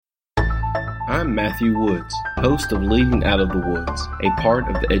I'm Matthew Woods, host of Leading Out of the Woods, a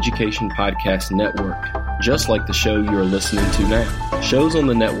part of the Education Podcast Network, just like the show you are listening to now. Shows on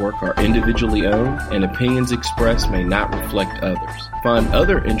the network are individually owned, and opinions expressed may not reflect others. Find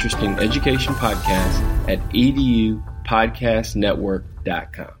other interesting education podcasts at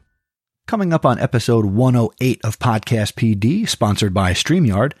edupodcastnetwork.com. Coming up on episode 108 of Podcast PD, sponsored by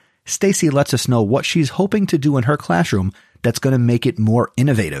StreamYard, Stacy lets us know what she's hoping to do in her classroom that's going to make it more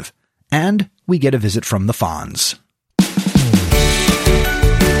innovative. And we get a visit from the Fonz.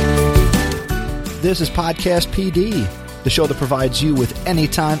 This is Podcast PD, the show that provides you with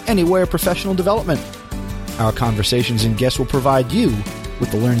anytime, anywhere professional development. Our conversations and guests will provide you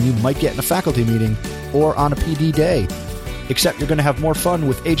with the learning you might get in a faculty meeting or on a PD day. Except you're going to have more fun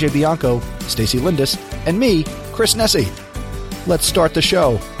with AJ Bianco, Stacy Lindis, and me, Chris Nessie. Let's start the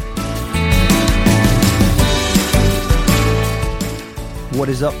show. What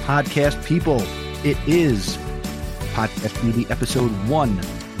is up, podcast people? It is Podcast PD episode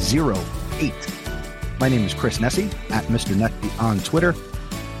 108. My name is Chris Nessie, at Mr. Nessie on Twitter,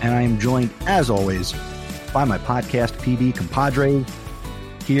 and I am joined, as always, by my Podcast PD compadres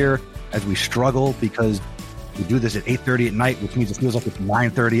here as we struggle because we do this at 8:30 at night, which means it feels like it's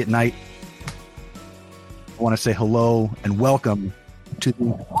 9:30 at night. I want to say hello and welcome to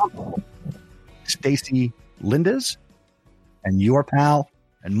Stacy Lindis and your pal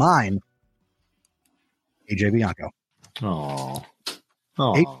and mine, AJ Bianco. Oh,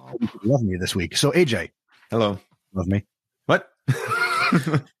 AJ love me this week. So AJ, hello, love me. What?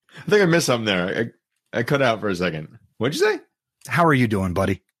 I think I missed something there. I cut out for a second. What'd you say? How are you doing,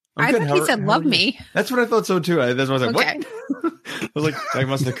 buddy? I thought he said love me. That's what I thought so too. That's what I was like, okay. What? I was like, I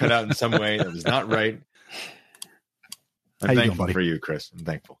must have cut out in some way. That was not right. I'm thankful for you, Chris. I'm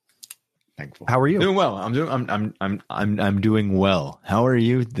thankful. How are you? Doing well. I'm doing well. How are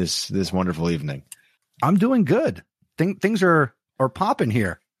you this wonderful evening? I'm doing good. Things are popping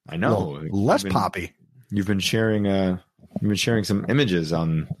here. I know. Well, less poppy. You've been sharing some images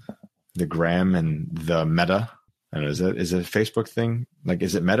on the gram and the Meta. I don't know, is it a Facebook thing? Like,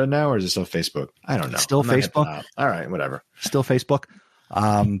 is it Meta now or is it still Facebook? I don't know. Still Facebook. All right, whatever. Still Facebook.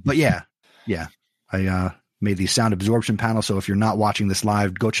 But yeah. I made these sound absorption panels. So if you're not watching this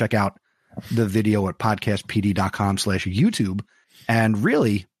live, go check out the video at podcastpd.com/YouTube. And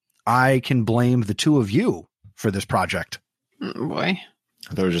really, I can blame the two of you for this project. Oh, boy.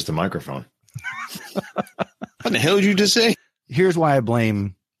 I thought it was just a microphone. What the hell did you just say? Here's why I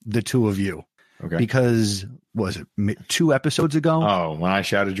blame the two of you. Okay. Because, was it 2 episodes ago? Oh, when I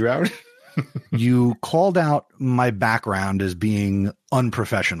shouted you out? You called out my background as being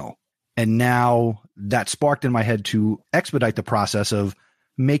unprofessional. And now that sparked in my head to expedite the process of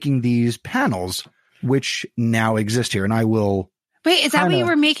making these panels, which now exist here. And I will... Wait, is that what you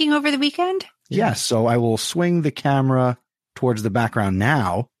were making over the weekend? Yes. So I will swing the camera towards the background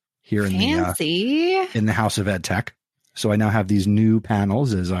now here in the House of Ed Tech. So I now have these new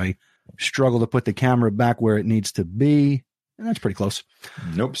panels as I struggle to put the camera back where it needs to be. And that's pretty close.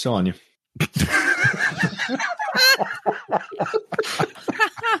 Nope, still on you.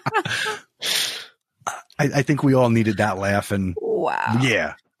 I think we all needed that laugh. And wow.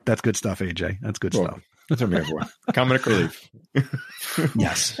 Yeah, that's good stuff, AJ. That's good stuff. That's what I'm here for. Comic relief.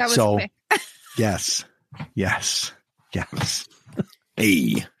 Yes. That was so, quick. yes.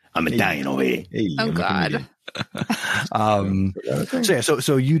 Hey, I'm Italian over here. Hey, Oh, God.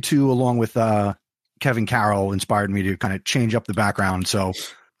 So you two, along with Kevin Carroll, inspired me to kind of change up the background. So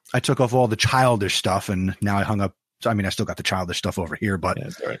I took off all the childish stuff, and now I hung up. I mean, I still got the childish stuff over here, but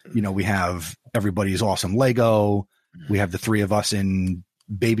right. We have everybody's awesome Lego. We have the three of us in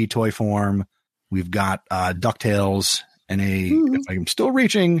baby toy form. We've got DuckTales and if I'm still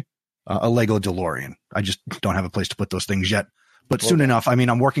reaching, a Lego DeLorean. I just don't have a place to put those things yet. But soon enough, I mean,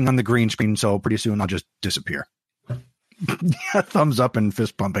 I'm working on the green screen, so pretty soon I'll just disappear. Thumbs up and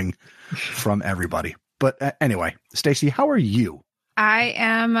fist pumping from everybody. But anyway, Stacy, how are you? I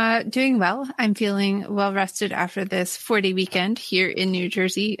am doing well. I'm feeling well rested after this 4-day weekend here in New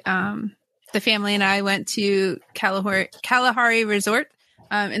Jersey. The family and I went to Kalahari Resort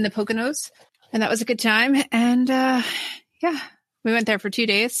in the Poconos, and that was a good time. And we went there for 2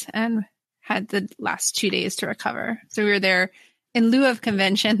 days and had the last 2 days to recover. So we were there in lieu of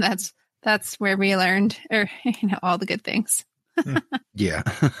convention. That's where we learned all the good things. Yeah.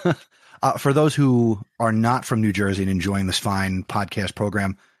 For those who are not from New Jersey and enjoying this fine podcast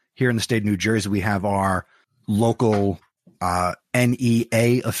program, here in the state of New Jersey, we have our local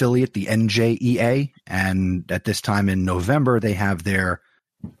NEA affiliate, the NJEA. And at this time in November, they have their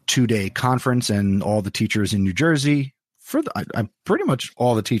 2-day conference, and all the teachers in New Jersey I'm pretty much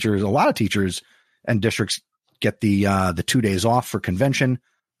all the teachers, a lot of teachers and districts get the 2 days off for convention.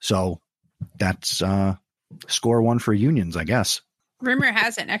 So that's score one for unions, I guess. Rumor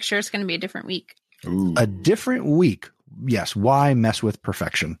has it next year it's going to be a different week. Ooh. A different week. Yes. Why mess with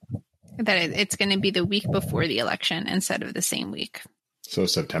perfection? That it's going to be the week before the election instead of the same week. So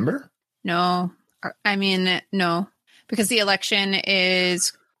September? No, I mean, no, because the election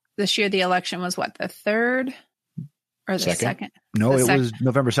is this year. The election was what, the 3rd or the second? No, The it second. was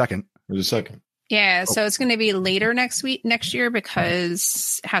November 2nd. It was a second. Yeah. So it's going to be later next year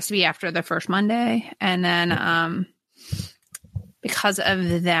because it has to be after the first Monday. And then, because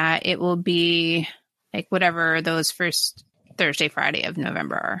of that, it will be like whatever those first Thursday, Friday of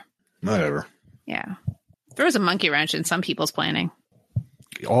November are. Whatever. Yeah. There was a monkey wrench in some people's planning.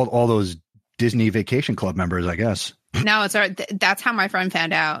 All those Disney Vacation Club members, I guess. No, that's how my friend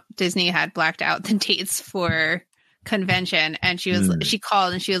found out. Disney had blacked out the dates for convention, and she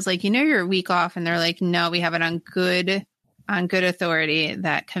called and she was like, you're a week off, and they're like, no, we have it on good authority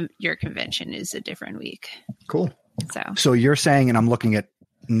that your convention is a different week. Cool. So you're saying, and I'm looking at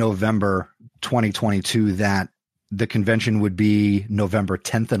November 2022, that the convention would be November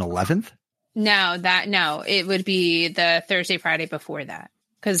 10th and 11th? No, it would be the Thursday, Friday before that.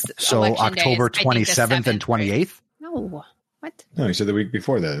 So October 27th and 28th? Right? No. What? No, you said the week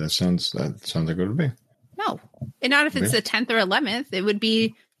before that. That sounds like it would be. No. And not if it's the 10th or 11th. It would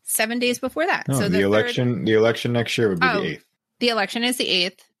be 7 days before that. No, so the election next year would be the 8th. The election is the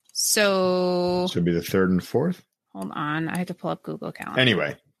 8th. So it would be the 3rd and 4th? Hold on. I have to pull up Google Calendar.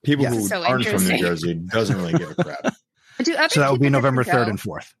 Anyway, people who So aren't from New interesting. Jersey doesn't really give a crap. So that would be November 3rd and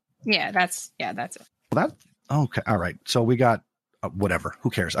 4th. Yeah, that's it. Well, okay. All right. So we got whatever.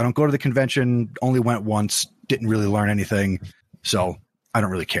 Who cares? I don't go to the convention. Only went once. Didn't really learn anything. So I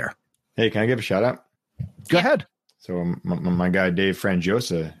don't really care. Hey, can I give a shout out? Go ahead. So my guy, Dave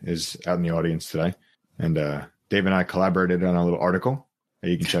Frangiosa, is out in the audience today. And Dave and I collaborated on a little article that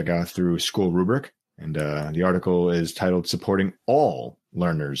you can check out through School Rubric. And the article is titled Supporting All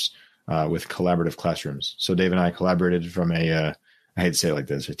Learners with Collaborative Classrooms. So Dave and I collaborated from I hate to say it like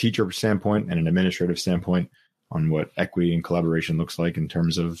this, a teacher standpoint and an administrative standpoint on what equity and collaboration looks like in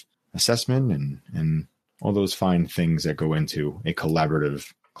terms of assessment and all those fine things that go into a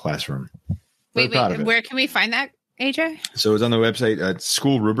collaborative classroom. Wait, where can we find that, AJ? So it's on the website at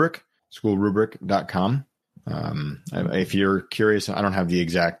School Rubric, schoolrubric.com. If you're curious, I don't have the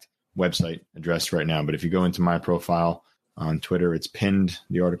exact website address right now, but if you go into my profile on Twitter, it's pinned.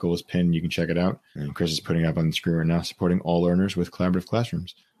 The article is pinned. You can check it out. And Chris is putting up on the screen right now, supporting all learners with collaborative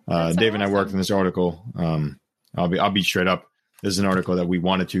classrooms. Dave and I worked on this article. I'll be straight up. This is an article that we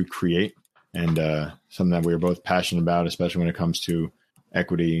wanted to create and something that we were both passionate about, especially when it comes to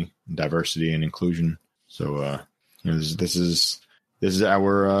equity, diversity, and inclusion. So this is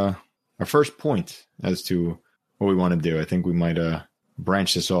our first point as to what we want to do. I think we might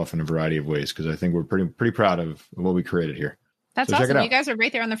branch this off in a variety of ways because I think we're pretty proud of what we created here. That's so awesome. You guys are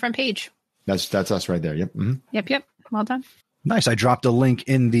right there on the front page. That's us right there. Yep. Mm-hmm. Yep. Well done. Nice. I dropped a link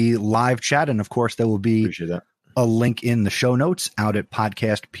in the live chat, and of course there will be Appreciate that. a link in the show notes out at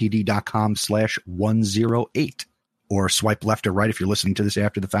podcastpd.com/108, or swipe left or right if you're listening to this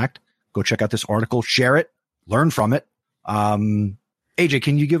after the fact. Go check out this article, share it, learn from it. AJ,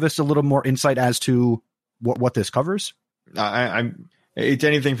 can you give us a little more insight as to what this covers? It's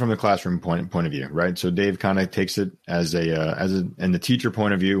anything from the classroom point of view, right? So Dave kind of takes it as in the teacher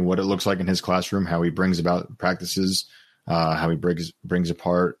point of view, what it looks like in his classroom, how he brings about practices, how he brings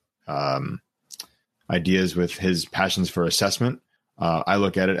apart ideas with his passions for assessment. I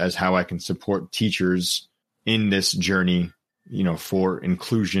look at it as how I can support teachers in this journey, for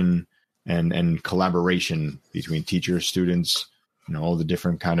inclusion and collaboration between teachers, students, all the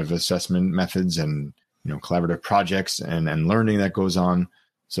different kind of assessment methods and collaborative projects and learning that goes on.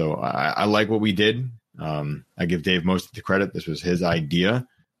 So I like what we did. I give Dave most of the credit. This was his idea.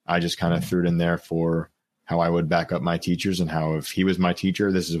 I just kind of threw it in there for how I would back up my teachers and how if he was my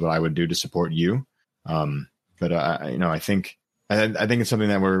teacher, this is what I would do to support you. But I think it's something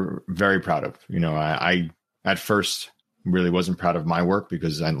that we're very proud of. I at first really wasn't proud of my work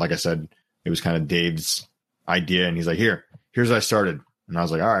because like I said, it was kind of Dave's idea. And he's like, here's how I started. And I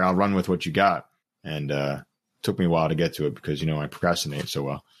was like, all right, I'll run with what you got. And took me a while to get to it because I procrastinate so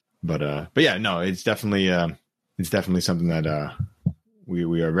well. But yeah, no, it's definitely something that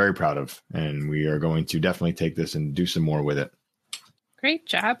we are very proud of, and we are going to definitely take this and do some more with it. Great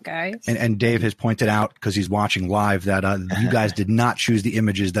job, guys. And Dave has pointed out, because he's watching live, that you guys did not choose the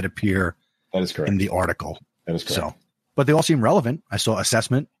images that appear That is correct. in the article. That is correct. So, but they all seem relevant. I saw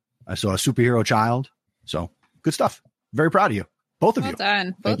assessment. I saw a superhero child. So good stuff. Very proud of you. Both of Well you.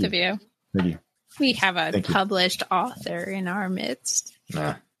 done, both of you. Thank you. We have a Thank you. published author in our midst.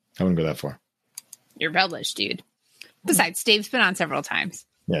 Nah, I wouldn't go that far. You're published, dude. Besides, Dave's been on several times.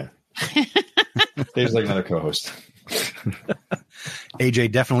 Yeah. Dave's like another co-host.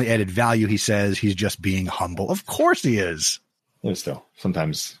 AJ definitely added value. He says he's just being humble. Of course he is. Yeah, still,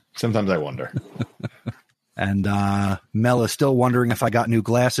 sometimes I wonder. And Mel is still wondering if I got new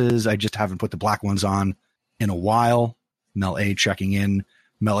glasses. I just haven't put the black ones on in a while. Mel A checking in.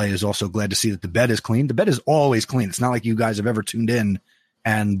 Mel A is also glad to see that the bed is clean. The bed is always clean. It's not like you guys have ever tuned in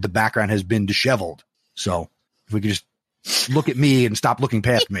and the background has been disheveled. So if we could just look at me and stop looking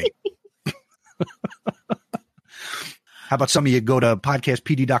past me. How about some of you go to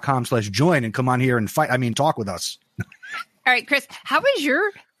podcastpd.com/join and come on here and talk with us. All right, Chris, how was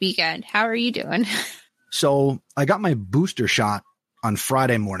your weekend? How are you doing? So I got my booster shot on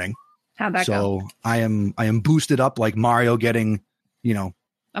Friday morning. How'd that go? So I am boosted up like Mario getting, a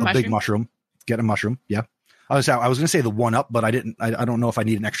big mushroom. Get a mushroom. Yeah. I was going to say the one up, but I didn't. I don't know if I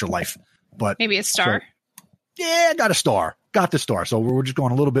need an extra life. But Maybe a star. So, yeah, I got a star. Got the star. So we're just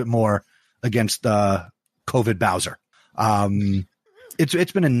going a little bit more against COVID Bowser.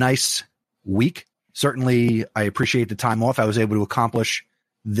 It's been a nice week. Certainly, I appreciate the time off. I was able to accomplish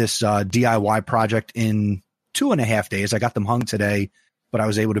this DIY project in 2.5 days. I got them hung today, but I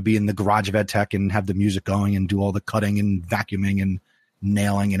was able to be in the garage of EdTech and have the music going and do all the cutting and vacuuming and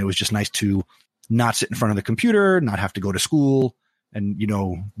nailing. And it was just nice to not sit in front of the computer, not have to go to school and,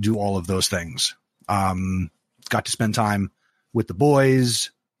 do all of those things. Got to spend time with the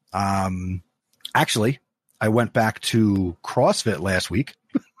boys. Actually, I went back to CrossFit last week.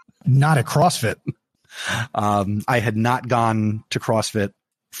 Not a CrossFit. I had not gone to CrossFit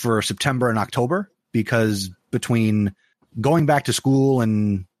for September and October because between going back to school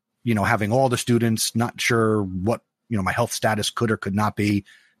and, having all the students, not sure what, my health status could or could not be,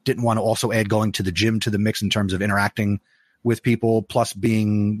 didn't want to also add going to the gym to the mix in terms of interacting with people, plus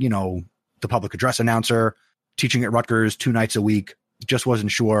being, the public address announcer, teaching at Rutgers 2 nights a week. Just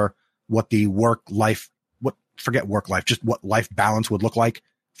wasn't sure what the what life balance would look like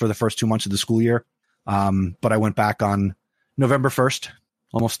for the first 2 months of the school year. But I went back on November 1st,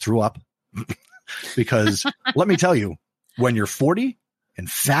 almost threw up because let me tell you, when you're 40 and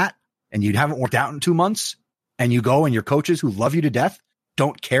fat and you haven't worked out in 2 months and you go and your coaches who love you to death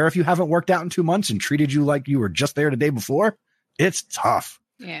don't care if you haven't worked out in 2 months and treated you like you were just there the day before, it's tough.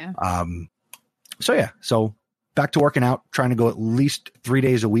 Yeah. So back to working out, trying to go at least 3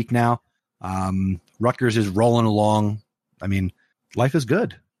 days a week now. Rutgers is rolling along. I mean, life is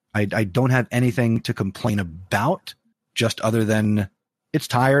good. I don't have anything to complain about, just other than it's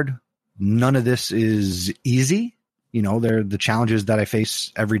tired. None of this is easy. They're the challenges that I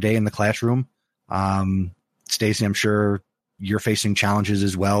face every day in the classroom. Stacy, I'm sure you're facing challenges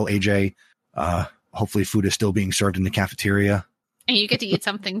as well. AJ, hopefully food is still being served in the cafeteria. And you get to eat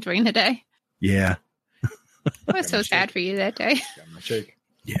something during the day. Yeah. I was so sad for you that day. Got my shake.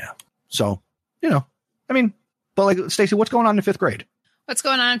 Yeah. So, but like, Stacy, what's going on in 5th grade? What's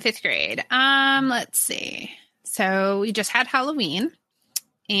going on in 5th grade? Let's see. So we just had Halloween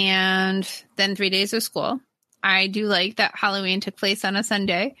and then 3 days of school. I do like that Halloween took place on a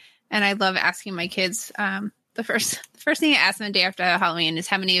Sunday, and I love asking my kids. The first thing I ask them the day after Halloween is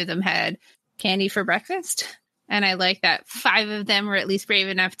how many of them had candy for breakfast. And I like that 5 of them were at least brave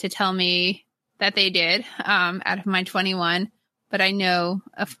enough to tell me that they did, out of my 21. But I know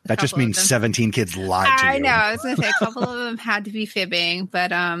that just means 17 kids lied to you. I know. I was going to say a couple of them had to be fibbing,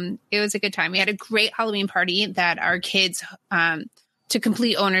 but it was a good time. We had a great Halloween party that our kids took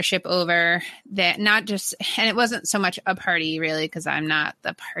complete ownership over. That not just, and it wasn't so much a party really, because I'm not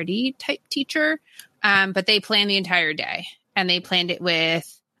the party type teacher, but they planned the entire day, and they planned it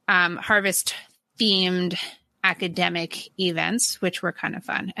with harvest themed academic events, which were kind of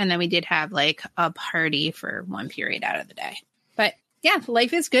fun. And then we did have like a party for one period out of the day. But yeah,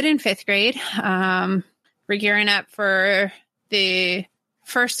 life is good in 5th grade. We're gearing up for the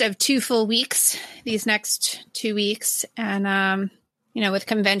first of 2 full weeks, these next 2 weeks. And, with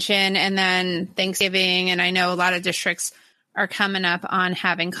convention and then Thanksgiving. And I know a lot of districts are coming up on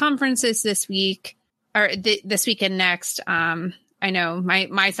having conferences this week or this week and next. I know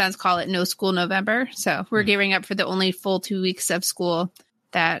my sons call it No School November. So we're gearing up for the only full 2 weeks of school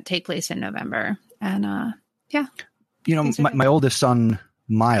that take place in November. And yeah. My oldest son,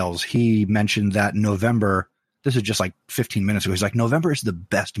 Miles, he mentioned that November, this is just like 15 minutes ago. He's like, November is the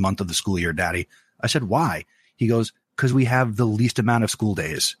best month of the school year, Daddy. I said, why? He goes, because we have the least amount of school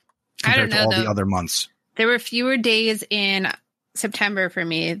days compared to all the other months. There were fewer days in September for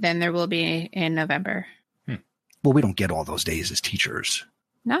me than there will be in November. Well, we don't get all those days as teachers.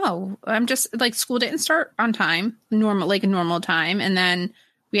 No, I'm just like school didn't start on time, normal time. And then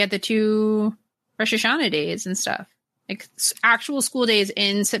we had the 2 Rosh Hashanah days and stuff. Like actual school days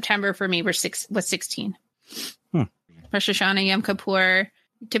in September for me was 16. Rosh Hashanah, Yom Kippur.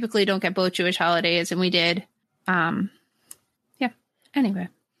 Typically don't get both Jewish holidays, and we did. Anyway.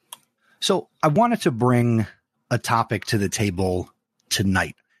 So I wanted to bring a topic to the table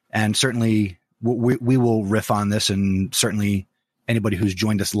tonight, and certainly we will riff on this, and certainly anybody who's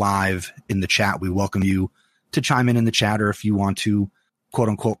joined us live in the chat, we welcome you to chime in the chat, or if you want to quote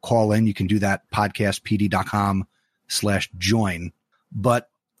unquote call in, you can do that, podcastpd.com/join. But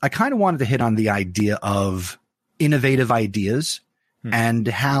I kind of wanted to hit on the idea of innovative ideas and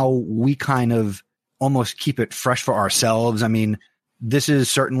how we kind of almost keep it fresh for ourselves. I mean, this is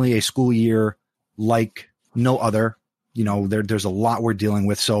certainly a school year like no other. You know, there's a lot we're dealing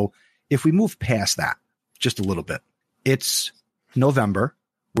with. So if we move past that just a little bit, it's November.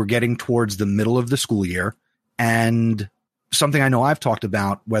 We're getting towards the middle of the school year. And something I know I've talked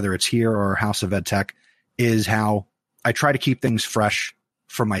about, whether it's here or House of Ed Tech, is how I try to keep things fresh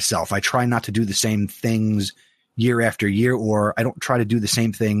for myself. I try not to do the same things year after year, or I don't try to do the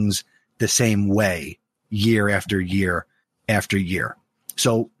same things the same way year after year after year.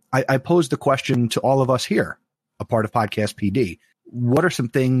 So I posed the question to all of us here, a part of Podcast PD. What are some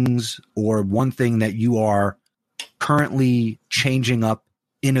things or one thing that you are currently changing up,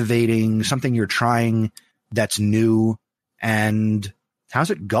 innovating, something you're trying that's new, and how's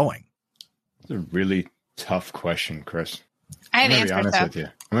it going? It's a really tough question, Chris. I have I'm going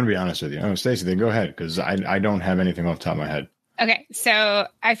to be honest with you. Oh, Stacey, then go ahead, because I don't have anything off the top of my head. Okay, so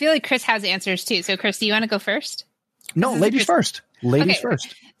I feel like Chris has answers too. So Chris, do you want to go first? No, ladies first. Ladies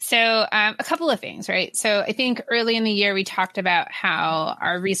first. So a couple of things, right? So I think early in the year, we talked about how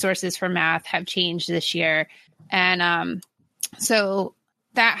our resources for math have changed this year. And so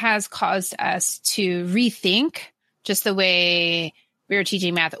that has caused us to rethink just the way we were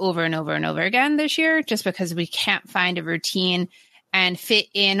teaching math over and over and over again this year, just because we can't find a routine and fit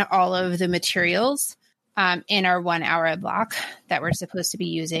in all of the materials in our 1 hour block that we're supposed to be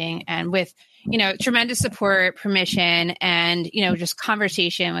using. And with, tremendous support, permission, and, just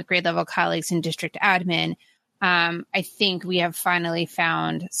conversation with grade level colleagues in district admin, I think we have finally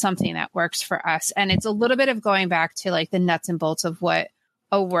found something that works for us. And it's a little bit of going back to like the nuts and bolts of what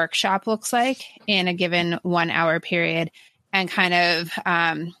a workshop looks like in a given 1 hour period, and kind of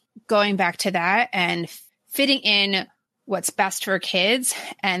going back to that and fitting in what's best for kids,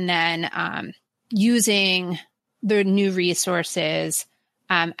 and then using the new resources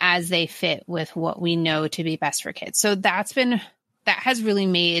as they fit with what we know to be best for kids. So that has really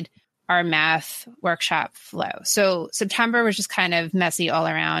made our math workshop flow. So September was just kind of messy all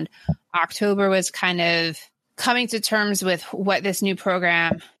around. October was kind of coming to terms with what this new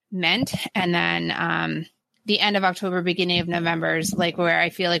program meant. And then the end of October, beginning of November is like where I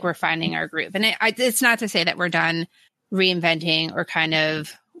feel like we're finding our groove. And it's not to say that we're done reinventing or kind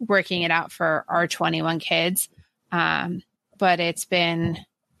of working it out for our 21 kids. But it's been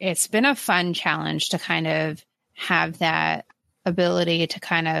a fun challenge to kind of have that ability to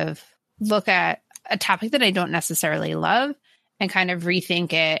kind of look at a topic that I don't necessarily love and kind of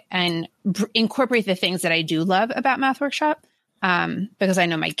rethink it and incorporate the things that I do love about Math Workshop. Because I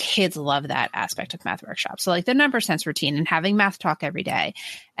know my kids love that aspect of Math Workshop. So like the number sense routine and having math talk every day,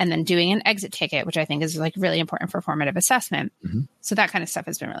 and then doing an exit ticket, which I think is like really important for formative assessment. Mm-hmm. So that kind of stuff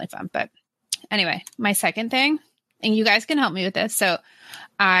has been really fun. But anyway, my second thing, and you guys can help me with this. So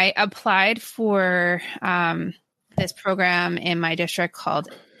I applied for this program in my district called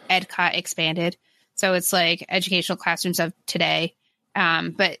EdCot Expanded. So it's like educational classrooms of today.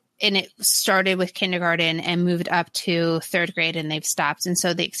 And it started with kindergarten and moved up to third grade, and they've stopped. And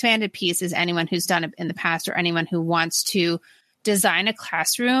so the expanded piece is anyone who's done it in the past or anyone who wants to design a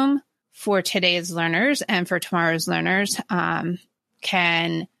classroom for today's learners and for tomorrow's learners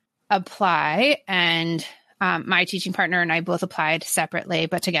can apply. And my teaching partner and I both applied separately,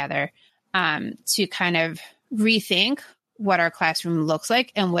 but together to kind of rethink what our classroom looks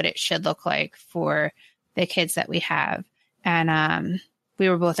like and what it should look like for the kids that we have. And we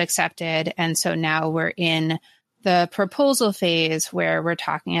were both accepted. And so now we're in the proposal phase where we're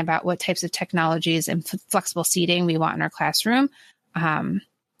talking about what types of technologies and flexible seating we want in our classroom, and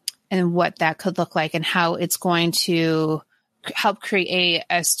what that could look like, and how it's going to help create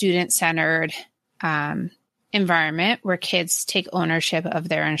a student-centered environment where kids take ownership of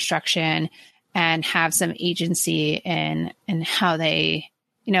their instruction and have some agency in how they,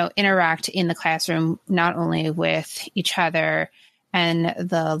 interact in the classroom, not only with each other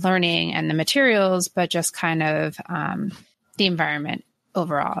the learning and the materials, but just kind of the environment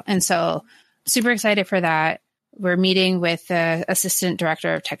overall. And so super excited for that. We're meeting with the assistant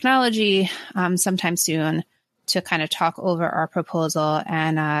director of technology sometime soon to kind of talk over our proposal.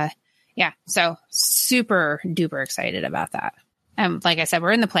 And so super duper excited about that. And like I said,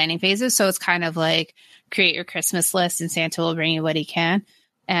 we're in the planning phases. So it's kind of like create your Christmas list and Santa will bring you what he can.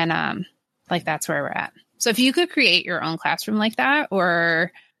 And that's where we're at. So if you could create your own classroom like that,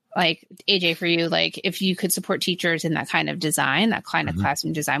 or like AJ for you, like if you could support teachers in that kind of design, that kind of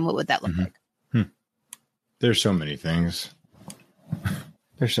classroom design, what would that look like? There's so many things.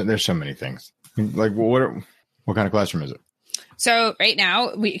 There's so many things. Like what kind of classroom is it? So right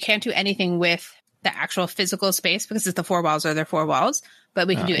now we can't do anything with the actual physical space because it's the 4 walls are their 4 walls, but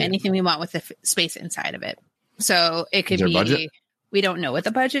we can do anything we want with the space inside of it. So it could be, budget? We don't know what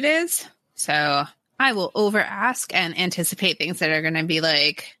the budget is. So I will over ask and anticipate things that are going to be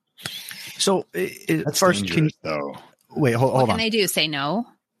like. So That's first, though. Wait, hold what on. can they do? Say no?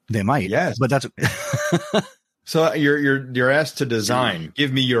 They might. Yes. But that's. So you're asked to design.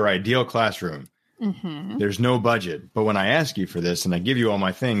 Give me your ideal classroom. Mm-hmm. There's no budget. But when I ask you for this and I give you all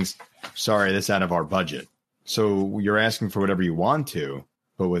my things, sorry, that's out of our budget. So you're asking for whatever you want to,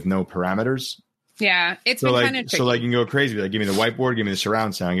 but with no parameters. Yeah, it's been kind of tricky. So like you can go crazy. Like, give me the whiteboard, give me the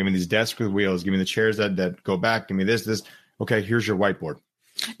surround sound, give me these desks with wheels, give me the chairs that go back, give me this. Okay, here's your whiteboard.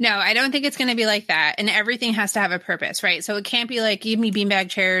 No, I don't think it's going to be like that. And everything has to have a purpose, right? So it can't be like, give me beanbag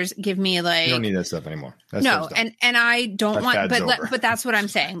chairs, give me like. You don't need that stuff anymore. No, and I don't want, but that's what I'm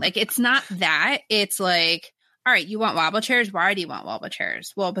saying. Like, it's not that. It's like, all right, you want wobble chairs? Why do you want wobble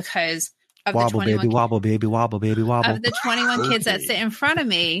chairs? Well, because of wobble, the 21 baby, wobble, baby, wobble, baby, wobble. Of the 21 kids that sit in front of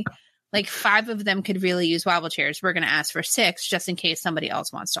me, like 5 of them could really use wobble chairs. We're going to ask for 6 just in case somebody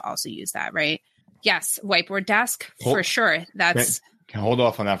else wants to also use that, right? Yes, whiteboard desk for sure. That's. Can hold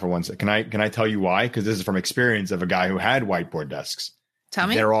off on that for 1 second. Can I tell you why? Because this is from experience of a guy who had whiteboard desks. Tell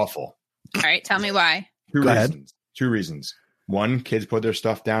me. They're awful. All right, tell me why. Two reasons. 1, kids put their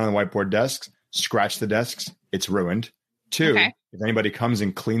stuff down on the whiteboard desks, scratch the desks, it's ruined. 2, if anybody comes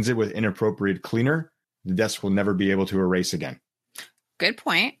and cleans it with inappropriate cleaner, the desk will never be able to erase again. Good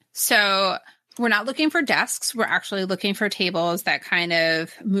point. So we're not looking for desks. We're actually looking for tables that kind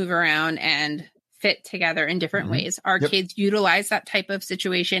of move around and fit together in different ways. Our kids utilize that type of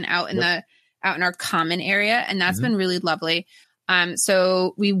situation out in our common area, and that's been really lovely.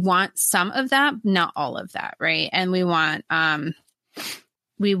 So we want some of that, not all of that, right? And we want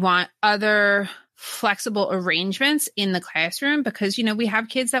other flexible arrangements in the classroom because, we have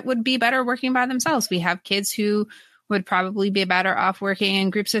kids that would be better working by themselves. We have kids who would probably be better off working in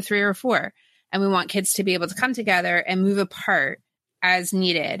groups of 3 or 4. And we want kids to be able to come together and move apart as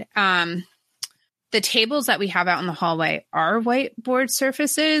needed. The tables that we have out in the hallway are whiteboard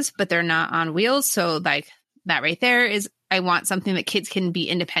surfaces, but they're not on wheels. So like that right there is, I want something that kids can be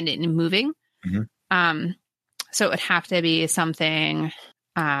independent in moving. So it would have to be something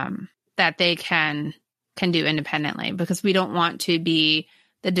that they can do independently because we don't want to be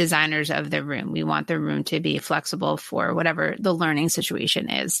the designers of the room. We want the room to be flexible for whatever the learning situation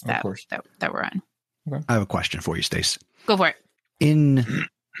is that we're in. Okay. I have a question for you, Stace. Go for it. In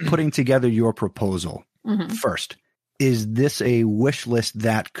putting together your proposal first, is this a wish list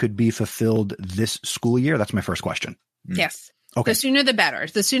that could be fulfilled this school year? That's my first question. Yes. Okay. The sooner the better.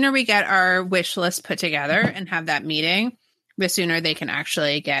 The sooner we get our wish list put together and have that meeting, the sooner they can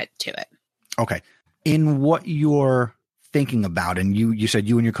actually get to it. Okay. In what you're thinking about, and you said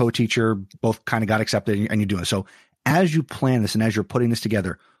you and your co-teacher both kind of got accepted and you're doing it. So as you plan this and as you're putting this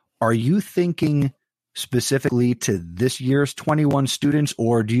together, are you thinking specifically to this year's 21 students,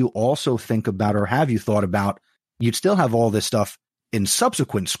 or do you also think about, or have you thought about, you'd still have all this stuff in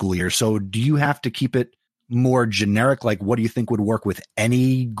subsequent school years? So do you have to keep it more generic? Like, what do you think would work with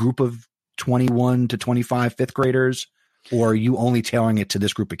any group of 21 to 25 fifth graders, or are you only tailoring it to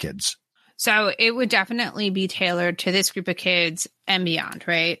this group of kids? So it would definitely be tailored to this group of kids and beyond,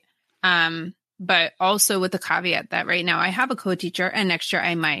 right? But also with the caveat that right now I have a co-teacher and next year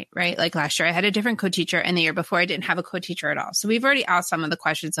I might, right? Like last year I had a different co-teacher and the year before I didn't have a co-teacher at all. So we've already asked some of the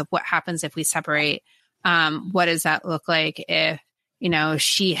questions of what happens if we separate. What does that look like if,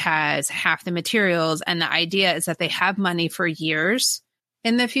 she has half the materials, and the idea is that they have money for years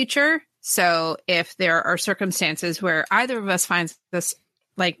in the future. So if there are circumstances where either of us finds this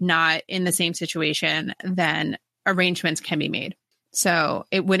like not in the same situation, then arrangements can be made. So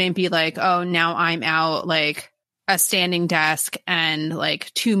it wouldn't be like, oh, now I'm out like a standing desk and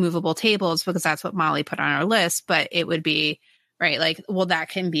like 2 movable tables because that's what Molly put on our list. But it would be, right, like, well, that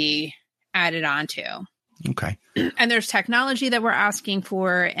can be added on to. Okay. And there's technology that we're asking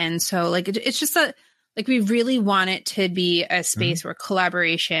for. And so like, it's just like we really want it to be a space where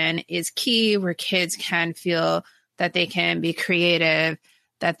collaboration is key, where kids can feel that they can be creative,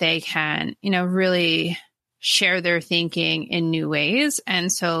 that they can, really share their thinking in new ways.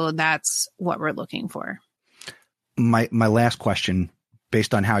 And so that's what we're looking for. My last question,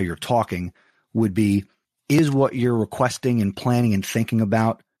 based on how you're talking, would be, is what you're requesting and planning and thinking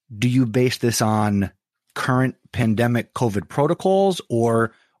about, do you base this on current pandemic COVID protocols,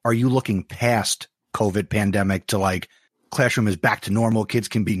 or are you looking past COVID pandemic to like classroom is back to normal, kids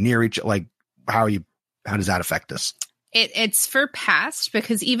can be near each, like how does that affect this? It's for past,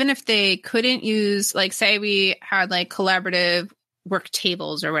 because even if they couldn't use, like, say we had like collaborative work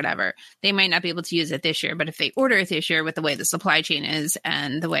tables or whatever, they might not be able to use it this year. But if they order it this year with the way the supply chain is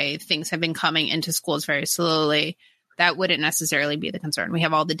and the way things have been coming into schools very slowly, that wouldn't necessarily be the concern. We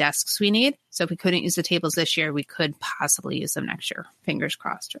have all the desks we need. So if we couldn't use the tables this year, we could possibly use them next year. Fingers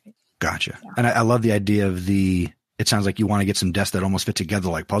crossed, right? Gotcha. Yeah. And I love the idea of it sounds like you want to get some desks that almost fit together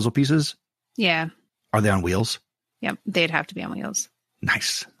like puzzle pieces. Yeah. Are they on wheels? Yep. They'd have to be on wheels.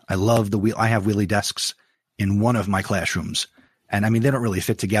 Nice. I love the wheel. I have wheelie desks in one of my classrooms. And I mean, they don't really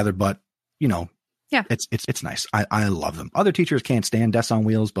fit together, but yeah, it's nice. I love them. Other teachers can't stand desks on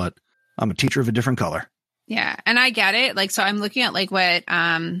wheels, but I'm a teacher of a different color. Yeah. And I get it. Like, so I'm looking at like what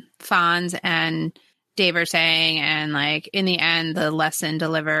Fonz and Dave are saying. And like, in the end, the lesson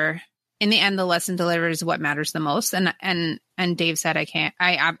delivers what matters the most. And Dave said,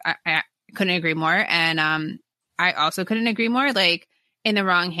 I couldn't agree more. And I also couldn't agree more. Like, in the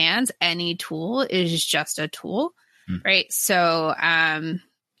wrong hands, any tool is just a tool. Right. So,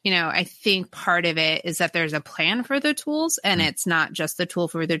 I think part of it is that there's a plan for the tools, and it's not just the tool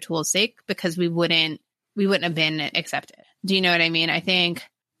for the tool's sake, because we wouldn't have been accepted. Do you know what I mean? I think,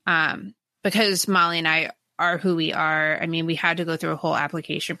 because Molly and I are who we are. I mean, we had to go through a whole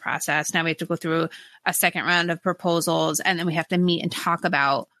application process. Now we have to go through a second round of proposals, and then we have to meet and talk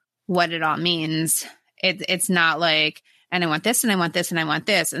about what it all means. It's not like, and I want this, and I want this, and I want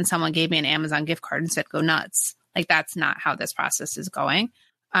this, and someone gave me an Amazon gift card and said, go nuts. Like, that's not how this process is going.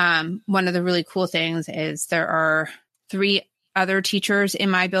 One of the really cool things is there are 3 other teachers in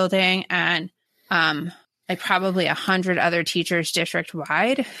my building, and like probably 100 other teachers district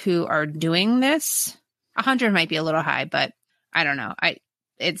wide who are doing this. 100 might be a little high, but I don't know. I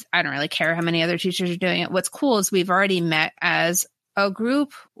don't really care how many other teachers are doing it. What's cool is we've already met as a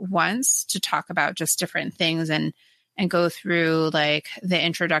group once to talk about just different things and go through like the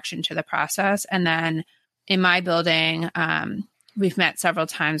introduction to the process. And then in my building, we've met several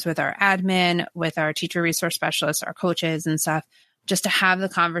times with our admin, with our teacher resource specialists, our coaches and stuff, just to have the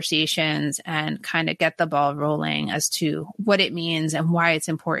conversations and kind of get the ball rolling as to what it means and why it's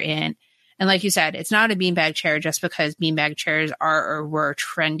important. And like you said, it's not a beanbag chair just because beanbag chairs are or were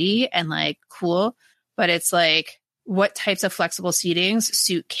trendy and like cool, but it's like, what types of flexible seatings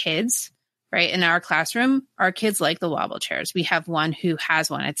suit kids, right? In our classroom, our kids like the wobble chairs. We have one who has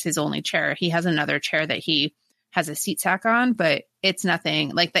one. It's his only chair. He has another chair that he has a seat sack on, but it's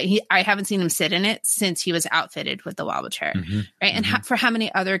nothing like that. I haven't seen him sit in it since he was outfitted with the wobble chair, right? And for how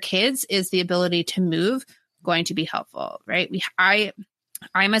many other kids is the ability to move going to be helpful, right? I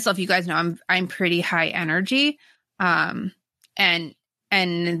myself, you guys know, I'm pretty high energy, and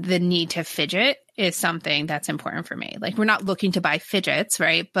the need to fidget is something that's important for me. Like, we're not looking to buy fidgets,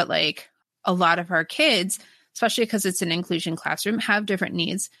 right? But like a lot of our kids, especially because it's an inclusion classroom, have different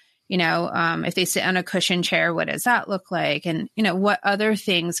needs. If they sit on a cushion chair, what does that look like? And, what other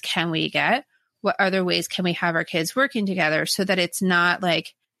things can we get? What other ways can we have our kids working together so that it's not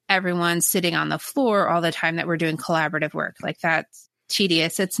like everyone's sitting on the floor all the time, that we're doing collaborative work? Like, that's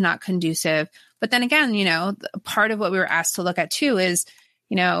tedious. It's not conducive. But then again, part of what we were asked to look at too is,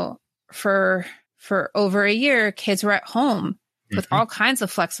 for over a year, kids were at home with all kinds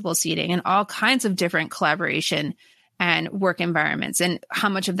of flexible seating and all kinds of different collaboration and work environments. And how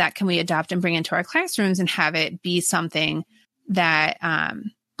much of that can we adopt and bring into our classrooms and have it be something that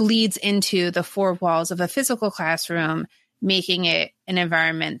bleeds into the 4 walls of a physical classroom, making it an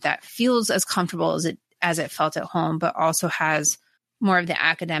environment that feels as comfortable as it felt at home, but also has more of the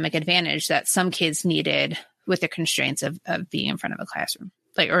academic advantage that some kids needed with the constraints of being in front of a classroom,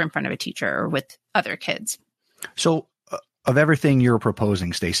 or in front of a teacher or with other kids. So of everything you're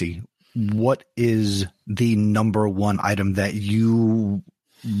proposing, Stacy, what is the number one item that you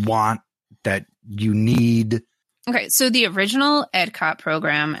want, that you need? Okay. So the original EdCop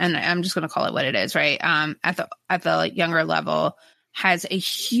program, and I'm just going to call it what it is, right? At the younger level, has a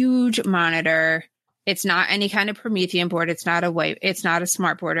huge monitor It's not any kind of Promethean board. It's not it's not a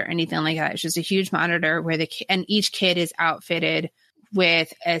smart board or anything like that. It's just a huge monitor where and each kid is outfitted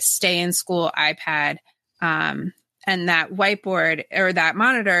with a stay in school iPad. And that whiteboard or that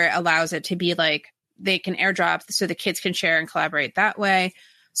monitor allows it to be like, they can airdrop so the kids can share and collaborate that way.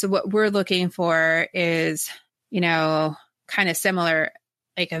 So what we're looking for is, kind of similar,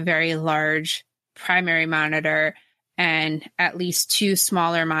 like a very large primary monitor and at least 2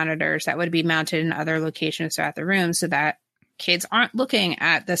 smaller monitors that would be mounted in other locations throughout the room so that kids aren't looking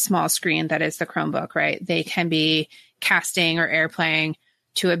at the small screen that is the Chromebook, right? They can be casting or airplaying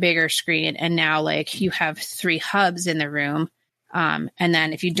to a bigger screen. And now like you have 3 hubs in the room. And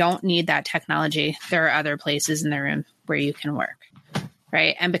then if you don't need that technology, there are other places in the room where you can work.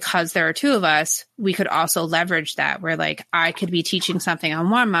 Right. And because there are 2 of us, we could also leverage that where like I could be teaching something on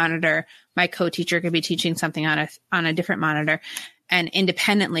one monitor. My co-teacher could be teaching something on a different monitor, and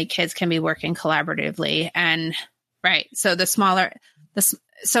independently kids can be working collaboratively. And right. So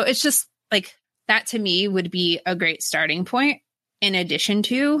so it's just like that to me would be a great starting point in addition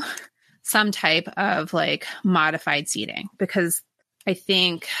to some type of like modified seating, because I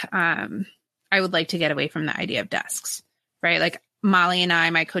think I would like to get away from the idea of desks, right? Like Molly and I,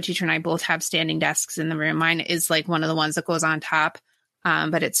 my co-teacher and I both have standing desks in the room. Mine is like one of the ones that goes on top.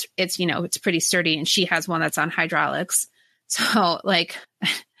 But it's pretty sturdy, and she has one that's on hydraulics. So like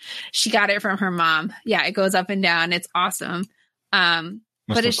she got it from her mom. Yeah. It goes up and down. It's awesome. But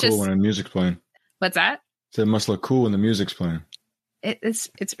it's cool just when the music's playing. What's that? So it must look cool when the music's playing. It's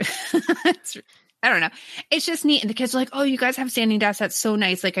I don't know. It's just neat. And the kids are like, oh, you guys have standing desks. That's so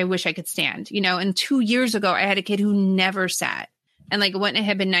nice. Like, I wish I could stand, and 2 years ago I had a kid who never sat, and like, wouldn't it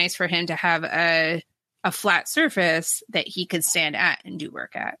have been nice for him to have a flat surface that he could stand at and do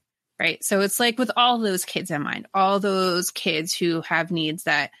work at. Right. So it's like with all those kids in mind, all those kids who have needs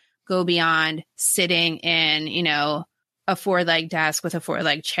that go beyond sitting in, a 4-leg desk with a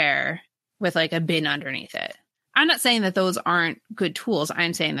 4-leg chair with like a bin underneath it. I'm not saying that those aren't good tools.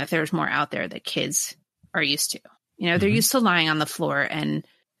 I'm saying that there's more out there that kids are used to. They're used to lying on the floor and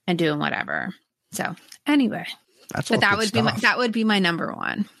doing whatever. So anyway, that would be my number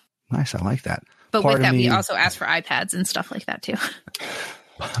one. Nice. I like that. But with that, we also ask for iPads and stuff like that too.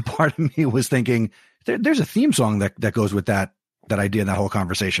 Part of me was thinking there's a theme song that goes with that idea, that whole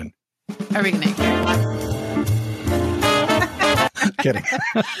conversation. Are we going to hear it? Kidding.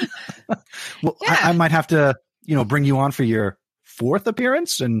 Well, Yeah. I might have to, bring you on for your 4th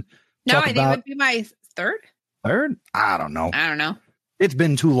appearance and No, talk I think about it would be my 3rd. 3rd. I don't know. It's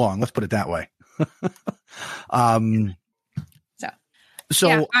been too long. Let's put it that way. So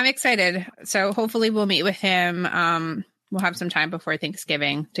yeah, I'm excited. So hopefully we'll meet with him. We'll have some time before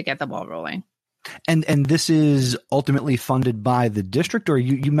Thanksgiving to get the ball rolling. And this is ultimately funded by the district, or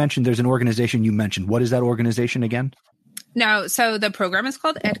you mentioned there's an organization you mentioned. What is that organization again? No, so the program is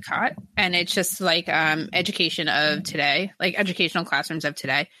called EdCot, and it's just like education of today, like educational classrooms of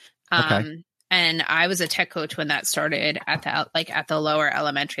today. Okay. And I was a tech coach when that started at the lower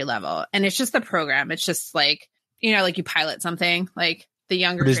elementary level. And it's just the program. It's just like, like you pilot something like the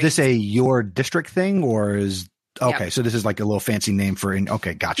younger. But is this your district thing, or is okay? Yep. So this is like a little fancy name for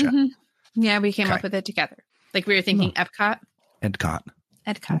okay, gotcha. Mm-hmm. Yeah, we came up with it together. Like we were thinking EdCot. EdCot.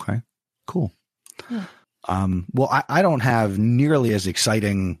 Okay, cool. Yeah. Well, I don't have nearly as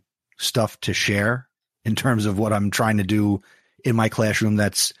exciting stuff to share in terms of what I'm trying to do in my classroom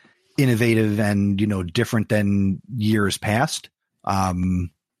that's innovative and, different than years past.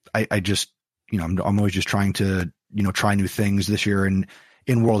 I just, I'm always just trying to, try new things. This year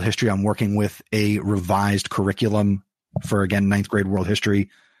in world history, I'm working with a revised curriculum for, again, 9th grade world history.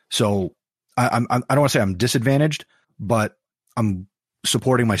 So I don't want to say I'm disadvantaged, but I'm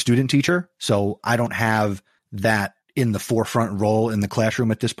supporting my student teacher. So I don't have that in the forefront role in the classroom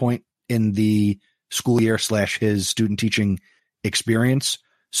at this point in the school year / his student teaching experience.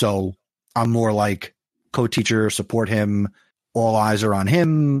 So I'm more like co-teacher, support him. All eyes are on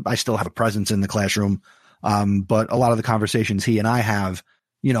him. I still have a presence in the classroom. But a lot of the conversations he and I have,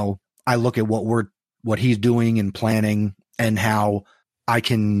 I look at what he's doing and planning and how I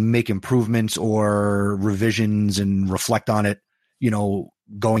can make improvements or revisions and reflect on it,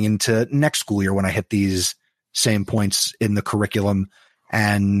 going into next school year when I hit these same points in the curriculum,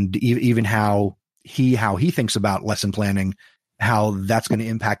 and even how he thinks about lesson planning, how that's going to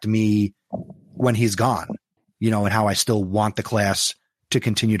impact me when he's gone, and how I still want the class to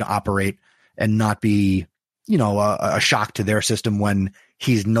continue to operate and not be, a shock to their system when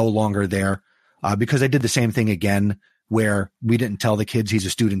he's no longer there. Because I did the same thing again, where we didn't tell the kids he's a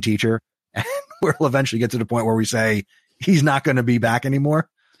student teacher, and we'll eventually get to the point where we say he's not going to be back anymore.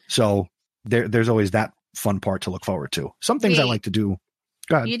 So there's always that fun part to look forward to. Some things I like to do.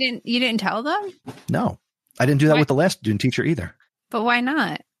 Go ahead. You didn't tell them? No, I didn't do that Why? with the last student teacher either. But why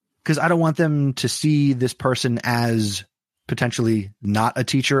not? Because I don't want them to see this person as potentially not a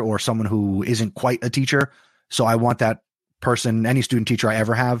teacher or someone who isn't quite a teacher. So I want that person, any student teacher I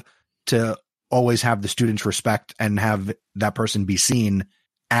ever have, to always have the students' respect and have that person be seen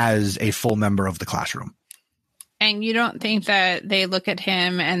as a full member of the classroom. And you don't think that they look at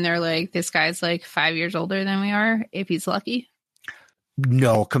him and they're like, this guy's like 5 years older than we are, if he's lucky?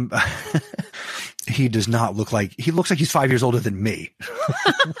 No, he does not look like, he looks like he's 5 years older than me.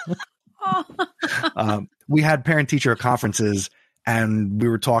 We had parent teacher conferences and we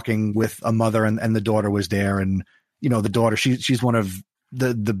were talking with a mother and the daughter was there. And, you know, the daughter, she's one of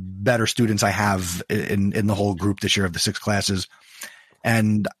the better students I have in the whole group this year of the 6 classes.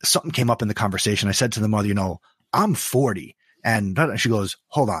 And something came up in the conversation. I said to the mother, you know, I'm 40. And she goes,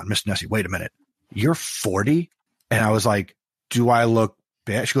 hold on, Mr. Nessie, wait a minute. You're 40? And I was like, do I look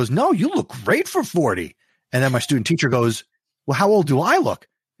bad? She goes, no, you look great for 40. And then my student teacher goes, well, how old do I look?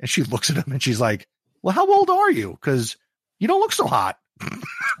 And she looks at him and she's like, well, how old are you? Because you don't look so hot.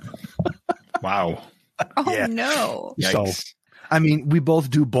 Wow. Oh, Yeah. no. So, I mean, we both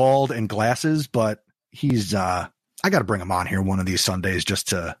do bald and glasses, but he's, I got to bring him on here one of these Sundays just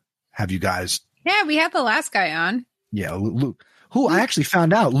to have you guys. Yeah, we had the last guy on. Yeah. Luke, who I actually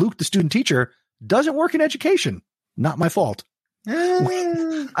found out, Luke, the student teacher, doesn't work in education. Not my fault.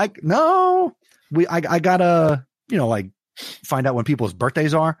 I gotta, you know, like find out when people's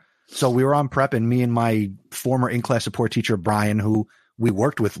birthdays are. So we were on prep and me and my former in-class support teacher, Brian, who we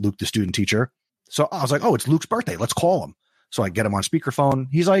worked with Luke, the student teacher. So I was like, oh, it's Luke's birthday. Let's call him. So I get him on speakerphone.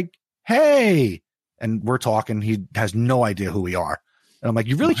 He's like, hey, and we're talking. He has no idea who we are. And I'm like,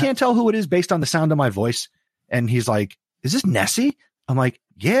 you really can't tell who it is based on the sound of my voice. And he's like, is this Nessie? I'm like,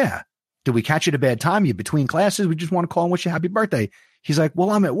 yeah. Did we catch you at a bad time? You between classes? We just want to call and wish you happy birthday. He's like,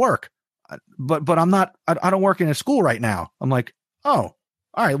 well, I'm at work, but I'm not, I don't work in a school right now. I'm like, oh,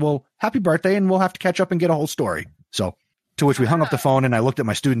 all right. Well, happy birthday. And we'll have to catch up and get a whole story. So to which we hung up the phone and I looked at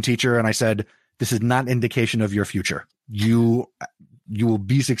my student teacher and I said, this is not an indication of your future. You will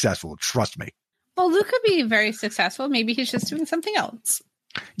be successful. Trust me. Well, Luke could be very successful. Maybe he's just doing something else.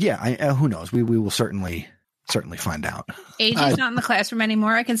 Yeah. Who knows? We will certainly find out. AJ's not in the classroom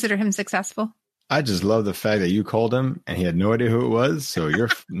anymore. I consider him successful. I just love the fact that you called him and he had no idea who it was. So your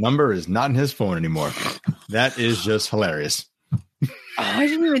number is not in his phone anymore. That is just hilarious. Oh, I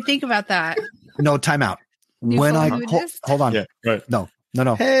didn't even think about that. No, time out. When I hold on. Yeah, right. No.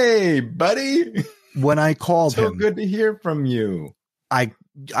 Hey, buddy. When I called So him, good to hear from you. I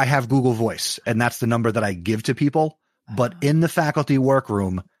have Google Voice, and that's the number that I give to people. But in the faculty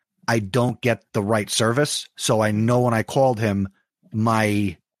workroom, I don't get the right service. So I know when I called him,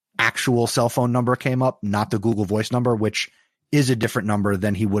 my actual cell phone number came up, not the Google Voice number, which is a different number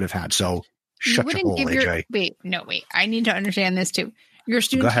than he would have had. So shut your hole, AJ. Wait. I need to understand this too. Your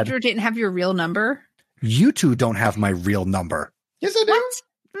student teacher didn't have your real number? You two don't have my real number. Yes, I do. What?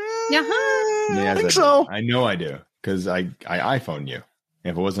 Uh-huh. Yes, I think so. I know I do because I iPhoned you.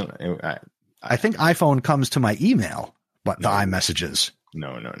 If it wasn't, I think iPhone comes to my email, but the iMessages.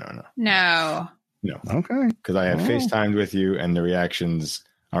 No. No. Okay. Because I have FaceTimed with you and the reactions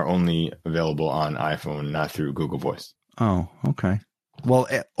are only available on iPhone, not through Google Voice. Oh, okay. Well,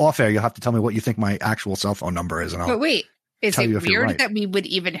 off air, you'll have to tell me what you think my actual cell phone number is. And But wait, is tell it you if you're weird right. that we would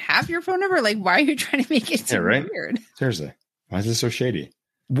even have your phone number? Like, why are you trying to make it so weird? Seriously. Why is this so shady?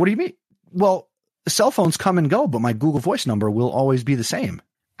 What do you mean? Well, cell phones come and go, but my Google Voice number will always be the same.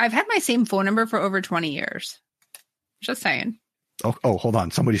 I've had my same phone number for over 20 years. Just saying. Oh, hold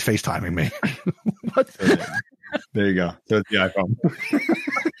on. Somebody's FaceTiming me. What? There you go. So it's the iPhone.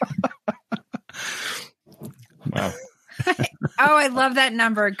 Wow. Oh, I love that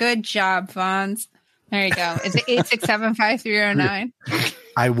number. Good job, Fonz. There you go. Is it 8675309?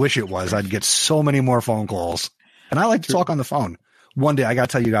 I wish it was. I'd get so many more phone calls. And I like to talk on the phone. One day, I got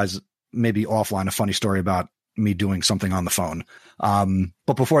to tell you guys maybe offline a funny story about me doing something on the phone.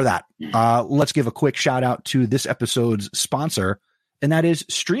 But before that, let's give a quick shout out to this episode's sponsor, and that is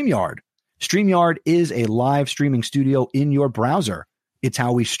StreamYard. StreamYard is a live streaming studio in your browser. It's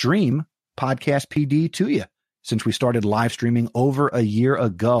how we stream Podcast PD to you since we started live streaming over a year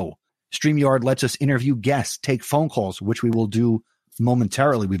ago. StreamYard lets us interview guests, take phone calls, which we will do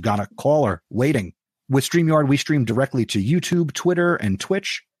momentarily. We've got a caller waiting. With StreamYard, we stream directly to YouTube, Twitter, and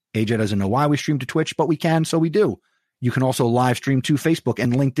Twitch. AJ doesn't know why we stream to Twitch, but we can, so we do. You can also live stream to Facebook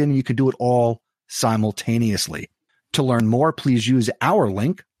and LinkedIn, and you can do it all simultaneously. To learn more, please use our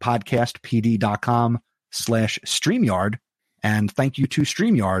link, podcastpd.com/StreamYard. And thank you to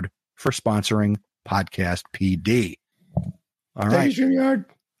StreamYard for sponsoring Podcast PD. All Thank right. you, StreamYard.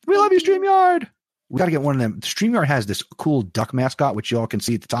 We love you, StreamYard. We got to get one of them. StreamYard has this cool duck mascot, which you all can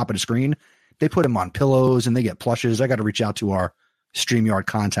see at the top of the screen. They put them on pillows and they get plushes. I got to reach out to our StreamYard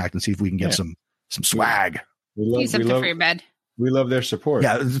contact and see if we can get some swag. Use something for your bed. We love their support.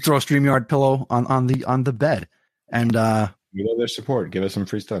 Yeah, throw a StreamYard pillow on the bed. And we love their support. Give us some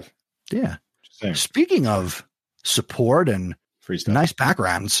free stuff. Yeah. Just saying. Speaking of support and Free stuff. nice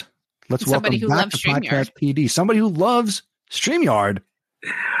backgrounds, let's Somebody welcome who back loves to StreamYard. Podcast PD. Somebody who loves StreamYard.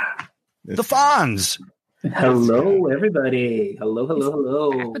 The Fonz. Hello, everybody. Hello.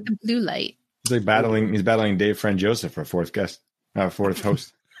 With the blue light. He's like battling. He's battling Dave Friend Joseph for fourth host.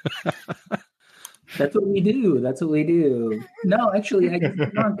 That's what we do. No, actually,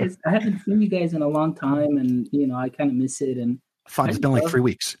 because I haven't seen you guys in a long time, and I kind of miss it. And Fonz, it's been like 3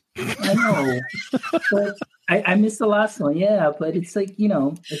 weeks. I know, but I missed the last one. Yeah, but it's like you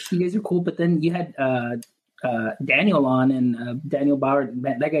guys are cool. But then you had Daniel on, and Daniel Bauer.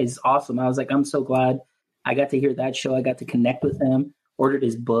 That guy is awesome. I was like, I'm so glad I got to hear that show. I got to connect with him. Ordered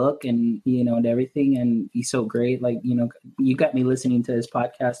his book and and everything, and he's so great. Like you got me listening to his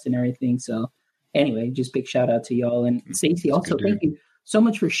podcast and everything. So anyway, just big shout out to y'all. And Stacey, also thank you so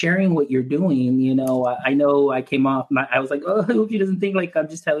much for sharing what you're doing. I know I came off. I was like, oh, I hope she doesn't think like I'm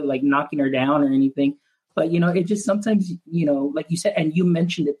just knocking her down or anything. But it just sometimes like you said, and you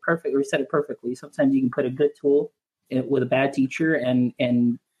mentioned it perfect or said it perfectly. Sometimes you can put a good tool with a bad teacher, and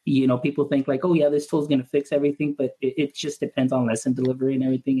people think like, oh yeah, this tool is going to fix everything, but it just depends on lesson delivery and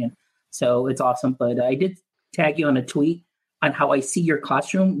everything. And so it's awesome. But I did tag you on a tweet on how I see your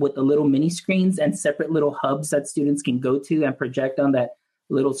classroom with the little mini screens and separate little hubs that students can go to and project on that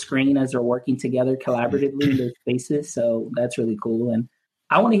little screen as they're working together collaboratively in their spaces. So that's really cool. And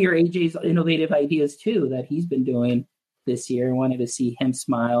I want to hear AJ's innovative ideas too, that he's been doing this year. I wanted to see him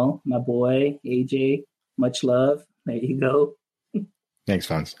smile. My boy, AJ, much love. There you go. Thanks,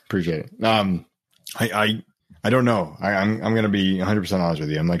 Fonz. Appreciate it. I don't know. I'm going to be 100% honest with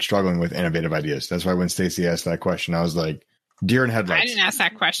you. I'm like struggling with innovative ideas. That's why when Stacey asked that question, I was like, deer in headlights. I didn't ask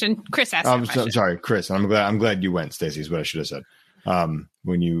that question. Chris asked that question. Sorry, Chris. I'm glad you went, Stacey, is what I should have said.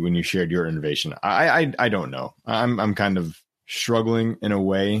 When you shared your innovation, I don't know. I'm kind of struggling in a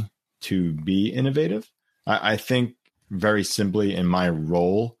way to be innovative. I think very simply in my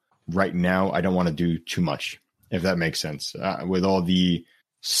role right now, I don't want to do too much, if that makes sense. With all the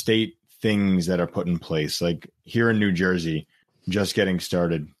state things that are put in place, like here in New Jersey, just getting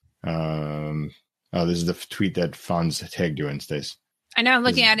started. This is the tweet that Fonz tagged you in, Stace. I know. I'm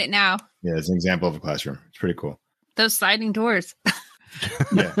looking at it now. Yeah, it's an example of a classroom. It's pretty cool. Those sliding doors.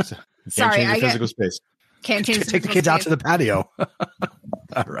 Yeah. Sorry, I physical space. Can't change. Take the kids out to the patio. All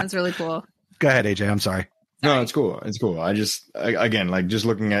right. That's really cool. Go ahead, AJ. I'm sorry. No, it's cool. It's cool. Again, like just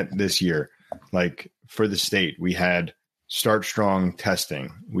looking at this year, like for the state, we had Start Strong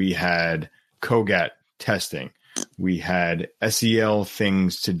testing. We had COGAT testing. We had SEL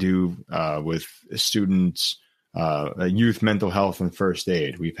things to do with students, youth mental health and first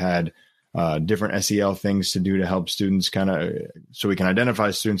aid. We've had different SEL things to do to help students so we can identify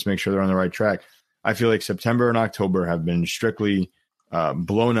students, make sure they're on the right track. I feel like September and October have been strictly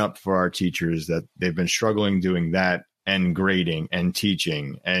blown up for our teachers, that they've been struggling doing that and grading and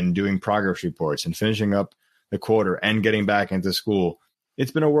teaching and doing progress reports and finishing up the quarter and getting back into school.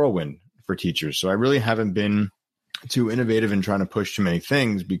 It's been a whirlwind for teachers. So I really haven't been too innovative in trying to push too many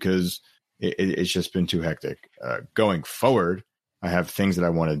things because it's just been too hectic. Going forward, I have things that I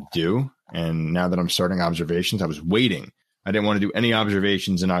want to do. And now that I'm starting observations, I was waiting. I didn't want to do any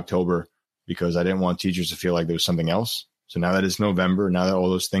observations in October because I didn't want teachers to feel like there was something else. So now that it's November, now that all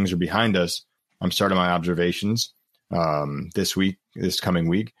those things are behind us, I'm starting my observations this coming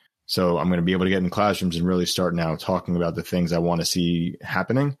week. So I'm going to be able to get in classrooms and really start now talking about the things I want to see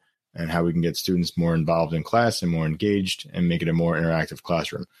happening and how we can get students more involved in class and more engaged and make it a more interactive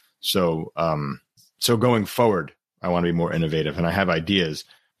classroom. So going forward, I want to be more innovative, and I have ideas,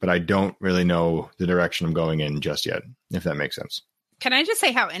 but I don't really know the direction I'm going in just yet, if that makes sense. Can I just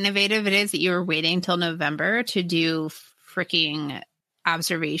say how innovative it is that you were waiting till November to do freaking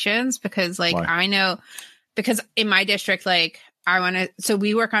observations? Because Why? I know, because in my district, so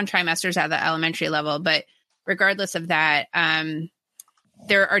we work on trimesters at the elementary level, but regardless of that,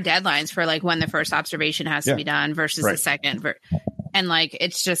 there are deadlines for when the first observation has to be done versus the second. And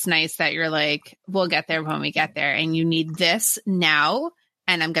it's just nice that you're we'll get there when we get there, and you need this now.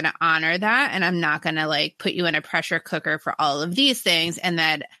 And I'm going to honor that. And I'm not going to put you in a pressure cooker for all of these things and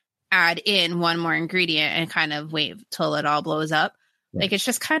then add in one more ingredient and kind of wait till it all blows up. Right. It's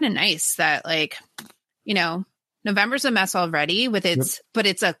just kind of nice that November's a mess already with but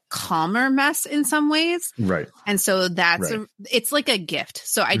it's a calmer mess in some ways. Right. And so it's like a gift.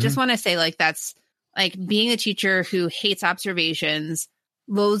 So I just want to say, like, that's like being a teacher who hates observations,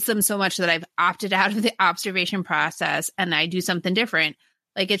 loathes them so much that I've opted out of the observation process and I do something different.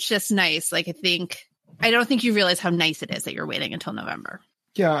 Like, it's just nice. Like, I don't think you realize how nice it is that you're waiting until November.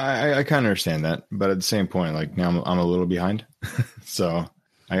 Yeah, I kind of understand that. But at the same point, like, now I'm a little behind. So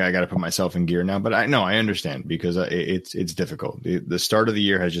I got to put myself in gear now. But I understand because it's difficult. The start of the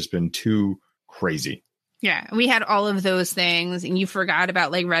year has just been too crazy. Yeah, we had all of those things, and you forgot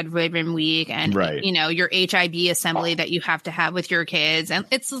about like Red Ribbon Week and your HIB assembly that you have to have with your kids, and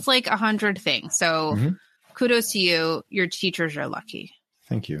it's just like 100 things. So kudos to you. Your teachers are lucky.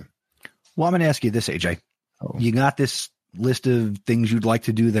 Thank you. Well, I'm going to ask you this, AJ. Oh. You got this list of things you'd like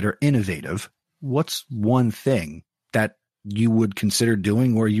to do that are innovative. What's one thing that you would consider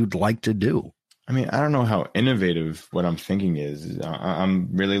doing or you'd like to do? I mean, I don't know how innovative what I'm thinking is. I'm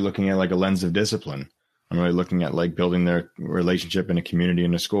really looking at like a lens of discipline. I'm really looking at like building their relationship in a community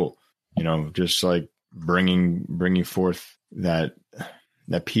in a school, just like bringing forth that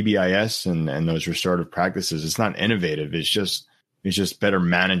PBIS and those restorative practices. It's not innovative. It's just better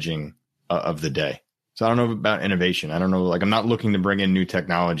managing of the day. So I don't know about innovation. I don't know. Like, I'm not looking to bring in new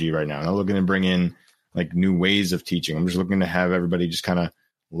technology right now. I'm not looking to bring in like new ways of teaching. I'm just looking to have everybody just kind of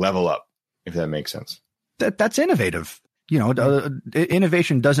level up, if that makes sense. That's innovative.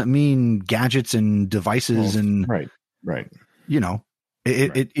 Innovation doesn't mean gadgets and devices and right. You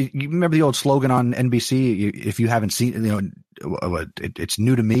remember the old slogan on NBC? If you haven't seen, it's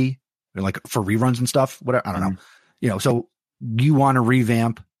new to me, like for reruns and stuff. Whatever, I don't know. So you want to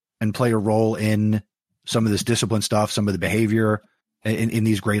revamp and play a role in some of this discipline stuff, some of the behavior in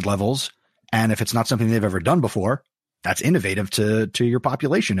these grade levels. And if it's not something they've ever done before, that's innovative to your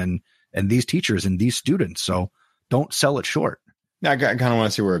population and these teachers and these students. So don't sell it short. I kind of want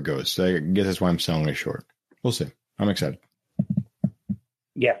to see where it goes. So I guess that's why I'm selling it short. We'll see. I'm excited.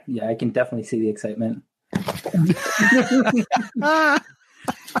 Yeah, I can definitely see the excitement.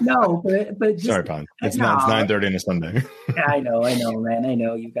 No, but just, sorry, Pon. It's 9:30 on a Sunday. I know, man. I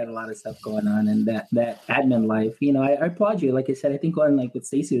know you've got a lot of stuff going on and that admin life. I applaud you. Like I said, I think going like what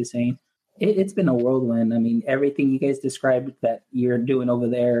Stacey was saying, it's been a whirlwind. I mean, everything you guys described that you're doing over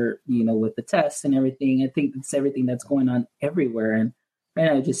there, with the tests and everything, I think it's everything that's going on everywhere. And right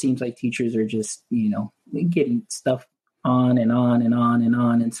now it just seems like teachers are just, getting stuff on and on and on and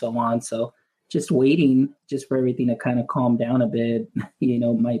on and so on. So just waiting just for everything to kind of calm down a bit,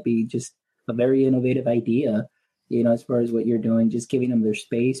 might be just a very innovative idea, as far as what you're doing, just giving them their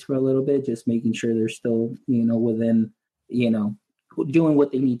space for a little bit, just making sure they're still, within, doing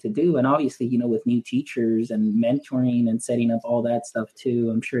what they need to do. And obviously, with new teachers and mentoring and setting up all that stuff too,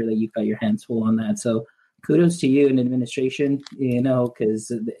 I'm sure that you've got your hands full on that. So kudos to you in administration,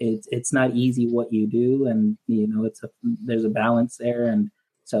 because it's not easy what you do. And, there's a balance there. And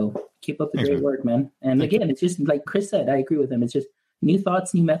so keep up the great work, man. And again, it's just like Chris said, I agree with him. It's just new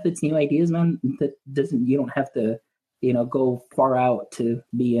thoughts, new methods, new ideas, man. You don't have to, go far out to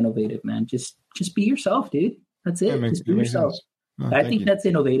be innovative, man. Just be yourself, dude. That's it. Just be yourself. Oh, I think that's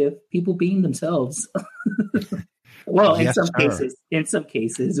innovative. People being themselves. Well, in some cases,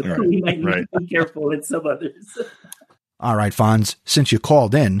 right. We might need to be careful in some others. All right, Fonz, since you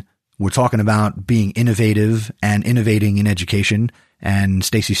called in, we're talking about being innovative and innovating in education, and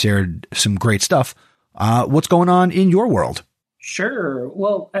Stacey shared some great stuff. What's going on in your world? Sure.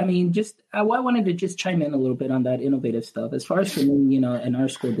 Well, I mean, I wanted to just chime in a little bit on that innovative stuff. As far as for me, in our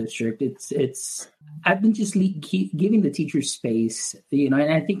school district, I've been just giving the teachers space, and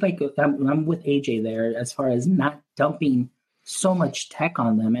I think like I'm with AJ there as far as not dumping so much tech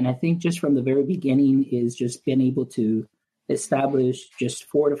on them. And I think just from the very beginning is just being able to establish just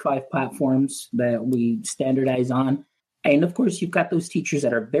 4 to 5 platforms that we standardize on. And of course, you've got those teachers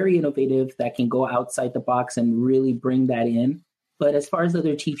that are very innovative that can go outside the box and really bring that in. But as far as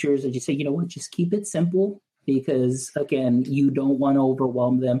other teachers, I just say, just keep it simple because, again, you don't want to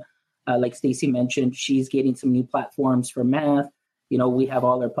overwhelm them. Like Stacey mentioned, she's getting some new platforms for math. We have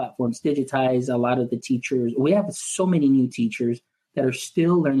all our platforms digitized. A lot of the teachers, we have so many new teachers that are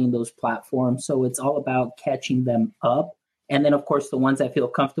still learning those platforms. So it's all about catching them up. And then, of course, the ones that feel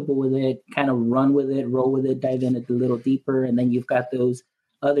comfortable with it, kind of run with it, roll with it, dive in a little deeper. And then you've got those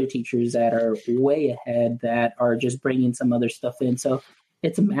other teachers that are way ahead that are just bringing some other stuff in. So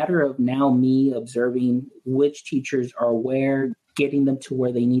it's a matter of now me observing which teachers are where, getting them to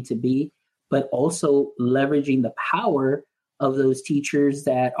where they need to be, but also leveraging the power of those teachers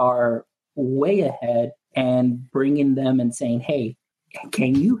that are way ahead and bringing them and saying, hey,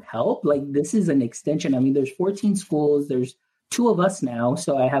 can you help? Like, this is an extension. I mean, there's 14 schools. There's 2 of us now.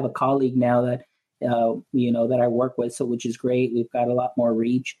 So I have a colleague now that, that I work with. So, which is great. We've got a lot more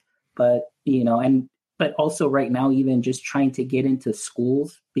reach, but also right now, even just trying to get into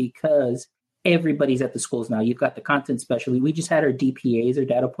schools, because everybody's at the schools now. You've got the content specialty. We just had our DPAs, or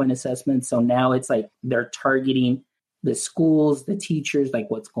data point assessments. So now it's like they're targeting the schools, the teachers, like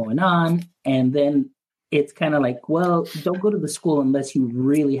what's going on. And then it's kind of like, well, don't go to the school unless you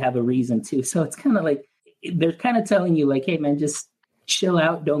really have a reason to. So it's kind of like, they're kind of telling you like, hey man, just chill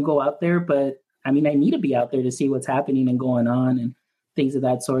out. Don't go out there. But I mean, I need to be out there to see what's happening and going on and things of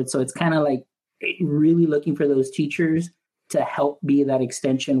that sort. So it's kind of like really looking for those teachers to help be that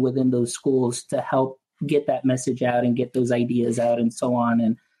extension within those schools to help get that message out and get those ideas out and so on.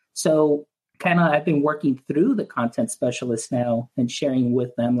 And so kind of I've been working through the content specialists now and sharing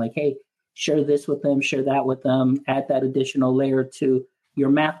with them like, hey, share this with them, share that with them, add that additional layer to your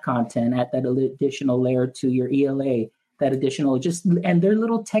math content, add that additional layer to your ELA, that additional and they're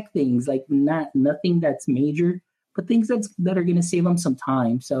little tech things, like nothing that's major, but things that are going to save them some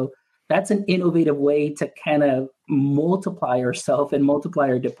time. So that's an innovative way to kind of multiply ourselves and multiply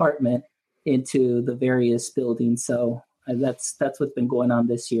our department into the various buildings. So that's what's been going on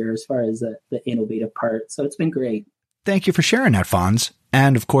this year as far as the innovative part. So it's been great. Thank you for sharing that, Fonz.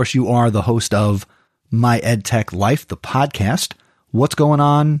 And of course, you are the host of My EdTech Life, the podcast. What's going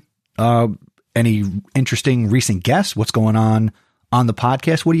on? Any interesting recent guests? What's going on the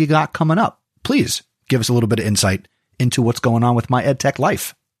podcast? What do you got coming up? Please give us a little bit of insight into what's going on with My EdTech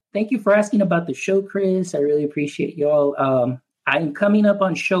Life. Thank you for asking about the show, Chris. I really appreciate y'all. I'm coming up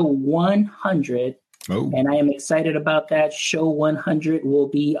on show 100, and I am excited about that. Show 100 will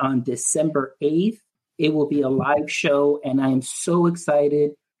be on December 8th. It will be a live show, and I am so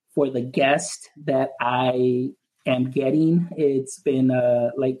excited for the guest that I am getting. It's been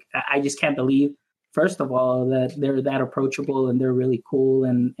I just can't believe, first of all, that they're that approachable and they're really cool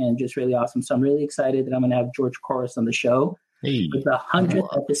and just really awesome. So I'm really excited that I'm going to have George Couros on the show. With the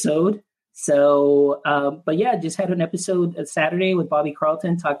 100th episode. So, but yeah, just had an episode Saturday with Bobby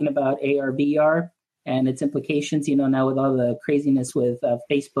Carlton talking about AR, VR and its implications, now with all the craziness with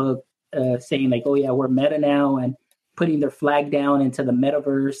Facebook saying like, oh yeah, we're meta now, and putting their flag down into the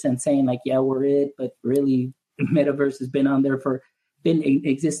metaverse and saying like, yeah, we're it. But really, metaverse has been been in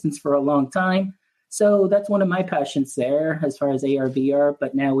existence for a long time. So that's one of my passions there as far as AR, VR.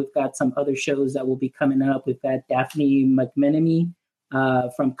 But now we've got some other shows that will be coming up. We've got Daphne McMenemy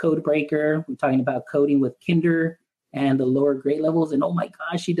from Codebreaker. We're talking about coding with Kinder and the lower grade levels. And oh my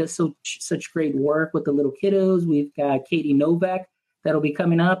gosh, she does such great work with the little kiddos. We've got Katie Novak that'll be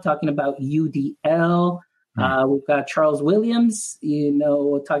coming up talking about UDL. We've got Charles Williams,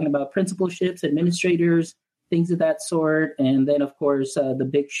 talking about principalships, administrators, things of that sort. And then, of course, the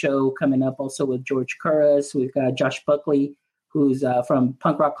big show coming up also with George Couros. We've got Josh Buckley, who's from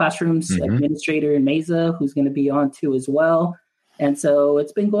Punk Rock Classrooms, administrator in Mesa, who's going to be on too as well. And so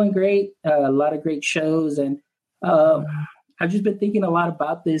it's been going great, a lot of great shows. And I've just been thinking a lot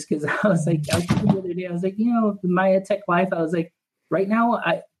about this because I was thinking the other day, I was like, My EdTech Life, I was like, right now,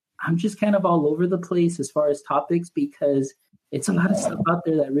 I'm just kind of all over the place as far as topics because it's a lot of stuff out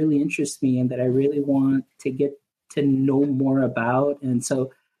there that really interests me and that I really want to get to know more about. And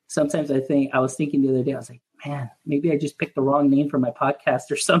so sometimes I was thinking the other day, I was like, man, maybe I just picked the wrong name for my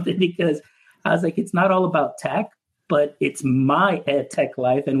podcast or something, because I was like, it's not all about tech, but it's my EdTech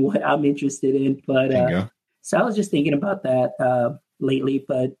life and what I'm interested in. But so I was just thinking about that lately.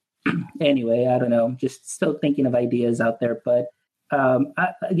 But anyway, I don't know, just still thinking of ideas out there. But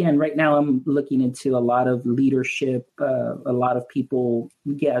again, right now I'm looking into a lot of leadership, a lot of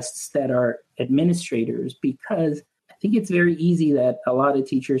guests that are administrators, because I think it's very easy that a lot of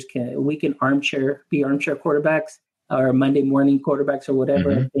teachers can be armchair quarterbacks or Monday morning quarterbacks or whatever,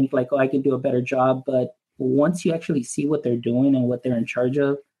 and think like, I can do a better job. But once you actually see what they're doing and what they're in charge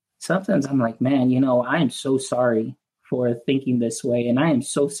of, sometimes I'm like, man, I am so sorry for thinking this way. And I am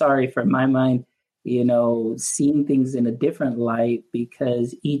so sorry for my mind, seeing things in a different light,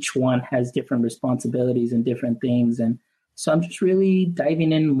 because each one has different responsibilities and different things. And so I'm just really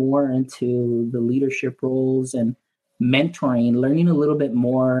diving in more into the leadership roles and mentoring, learning a little bit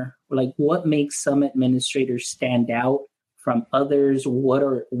more, like what makes some administrators stand out from others. What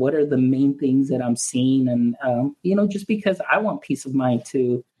are the main things that I'm seeing? And, just because I want peace of mind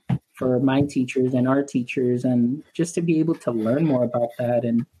too, for my teachers and our teachers, and just to be able to learn more about that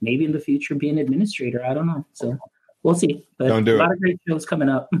and maybe in the future be an administrator. I don't know. So we'll see. But a lot of great shows coming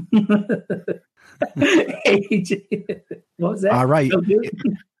up. What was that? All right.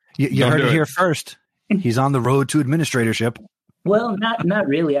 You heard it here first. He's on the road to administratorship. Well, not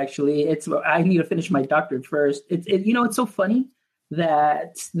really. Actually, I need to finish my doctorate first. It's so funny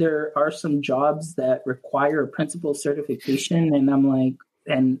that there are some jobs that require a principal certification, and I'm like,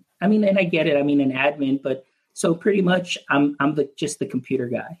 and I get it. I mean, an admin, but so pretty much, I'm just the computer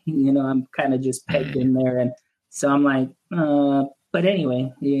guy. I'm kind of just pegged in there, and so I'm like, but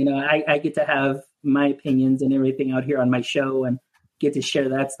anyway, I get to have my opinions and everything out here on my show, and get to share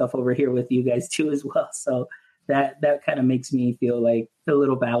that stuff over here with you guys too as well. So that kind of makes me feel like a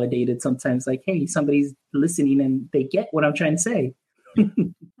little validated sometimes, like, hey, somebody's listening and they get what I'm trying to say.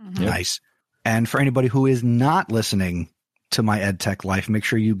 Nice. And for anybody who is not listening to My EdTech Life, make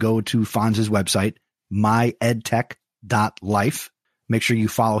sure you go to Fonz's website, myedtech.life. Make sure you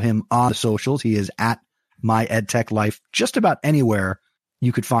follow him on the socials. He is at My EdTech Life. Just about anywhere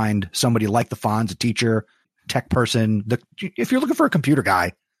you could find somebody like the Fonz, a teacher, tech person. If you're looking for a computer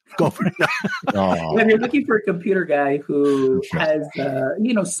guy, go for it. If you're looking for a computer guy who has,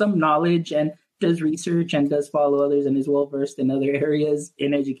 some knowledge and does research and does follow others and is well versed in other areas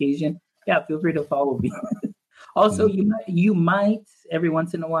in education, feel free to follow me. Also, you might every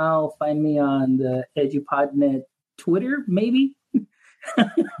once in a while find me on the EduPodNet Twitter, maybe.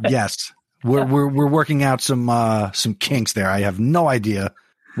 Yes, we're working out some kinks there. I have no idea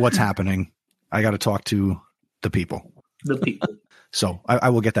what's happening. I got to talk to the people. So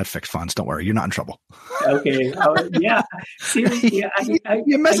I will get that fixed, Fonz. Don't worry. You're not in trouble. Okay. Yeah. Seriously.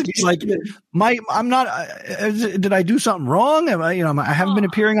 Your message is like, I'm not, did I do something wrong? I haven't been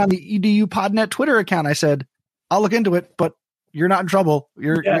appearing on the EduPodNet Twitter account. I said, I'll look into it, but you're not in trouble.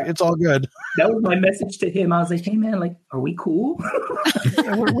 It's all good. That was my message to him. I was like, hey man, like, are we cool?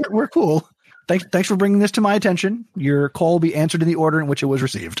 we're cool. Thanks for bringing this to my attention. Your call will be answered in the order in which it was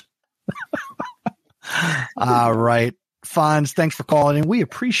received. All right. Fonz, thanks for calling in. We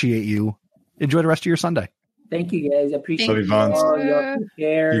appreciate you. Enjoy the rest of your Sunday. Thank you, guys. I appreciate it. Fonz.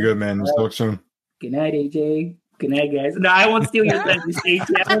 You're good, man. We'll talk soon. Good night, AJ. Good night, guys. No, I won't steal your thunder,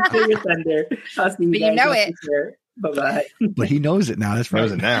 Stacey. I won't steal your thunder. I'll see you guys. You know it. Bye-bye. But he knows it now. That's right.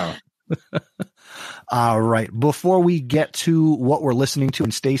 Knows it now. All right. Before we get to what we're listening to,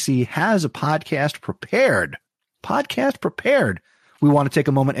 and Stacey has a podcast prepared. We want to take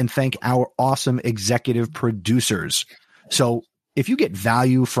a moment and thank our awesome executive producers. So if you get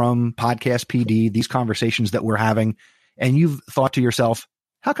value from Podcast PD, these conversations that we're having, and you've thought to yourself,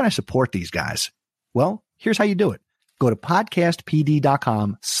 how can I support these guys? Well, here's how you do it. Go to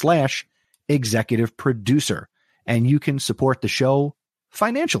podcastpd.com/executive producer, and you can support the show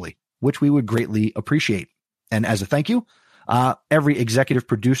financially, which we would greatly appreciate. And as a thank you, every executive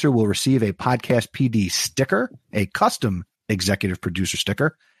producer will receive a Podcast PD sticker, a custom executive producer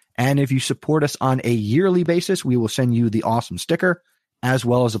sticker. And if you support us on a yearly basis, we will send you the awesome sticker, as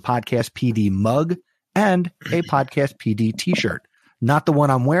well as a Podcast PD mug and a Podcast PD t-shirt. Not the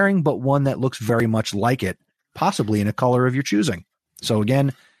one I'm wearing, but one that looks very much like it, possibly in a color of your choosing. So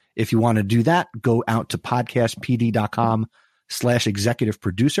again, if you want to do that, go out to podcastpd.com/executive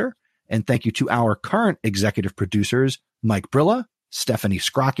producer. And thank you to our current executive producers, Mike Brilla, Stephanie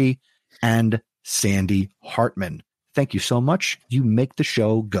Scrocky, and Sandy Hartman. Thank you so much. You make the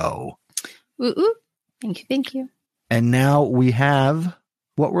show go. Ooh. Thank you. And now we have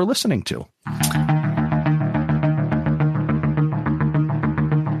what we're listening to.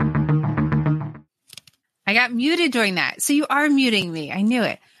 I got muted during that. So you are muting me. I knew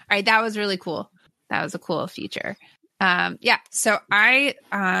it. All right. That was really cool. That was a cool feature. So I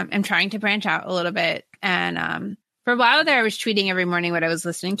am trying to branch out a little bit. And for a while there, I was tweeting every morning what I was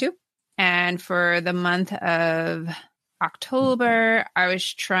listening to. And for the month of October, I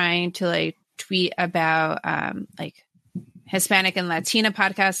was trying to tweet about Hispanic and Latina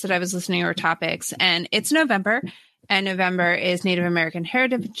podcasts that I was listening to or topics. And it's November, and November is Native American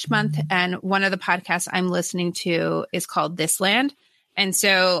Heritage Month. And one of the podcasts I'm listening to is called This Land. And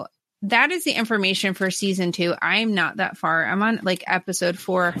so that is the information for season 2. I'm not that far. I'm on episode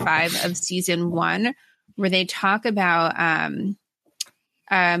 4 or 5 of season 1, where they talk about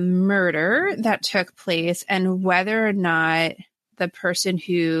a murder that took place and whether or not the person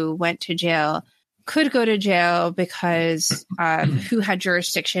who went to jail could go to jail because who had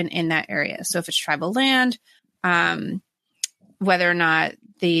jurisdiction in that area. So if it's tribal land, whether or not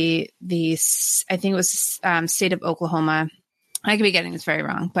the I think it was state of Oklahoma. I could be getting this very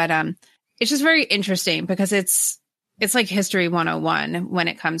wrong, but it's just very interesting because it's like history 101 when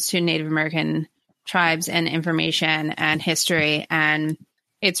it comes to Native American tribes and information and history. And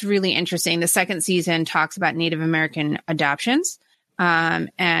it's really interesting. The second season talks about Native American adoptions.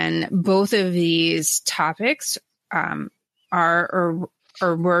 And both of these topics are or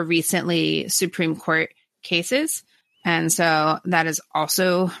were recently Supreme Court cases. And so that is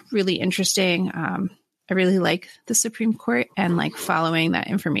also really interesting. I really like the Supreme Court and like following that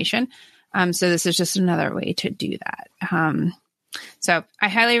information. So this is just another way to do that. So I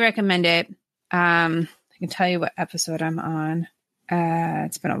highly recommend it. I can tell you what episode I'm on.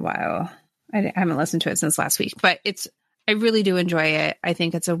 It's been a while. I haven't listened to it since last week, but I really do enjoy it. I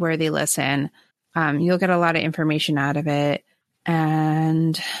think it's a worthy listen. You'll get a lot of information out of it.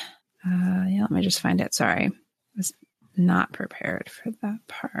 And let me just find it. Sorry. I was not prepared for that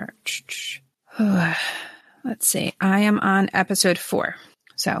part. Let's see. I am on episode 4.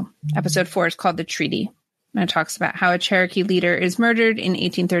 So episode 4 is called The Treaty. And it talks about how a Cherokee leader is murdered in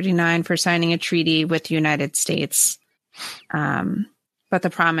 1839 for signing a treaty with the United States. But the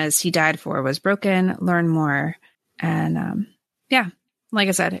promise he died for was broken. Learn more. And like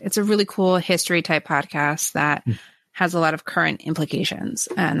I said, it's a really cool history type podcast that has a lot of current implications.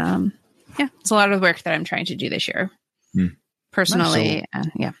 And it's a lot of work that I'm trying to do this year personally. Nice.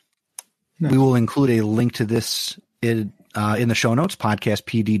 And we will include a link to this in the show notes,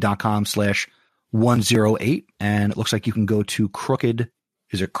 podcastpd.com/108. And it looks like you can go to Crooked.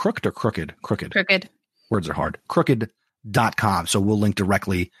 Is it Crooked or Crooked? Crooked. Words are hard. Crooked.com. So we'll link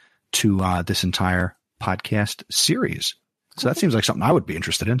directly to this entire podcast series. So that seems like something I would be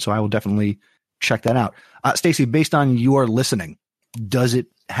interested in. So I will definitely check that out. Stacey, based on your listening, does it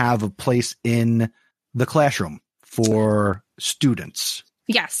have a place in the classroom for students?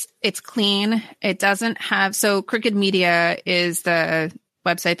 Yes, it's clean. It doesn't have, so Crooked Media is the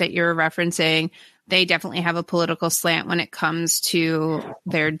website that you're referencing. They definitely have a political slant when it comes to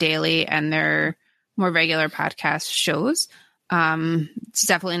their daily and their more regular podcast shows. It's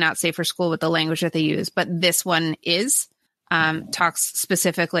definitely not safe for school with the language that they use, but this one is, talks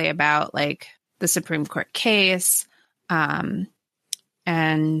specifically about like the Supreme Court case.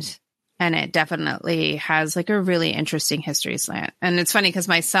 And it definitely has like a really interesting history slant. And it's funny because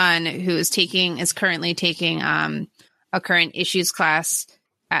my son, who is currently taking a current issues class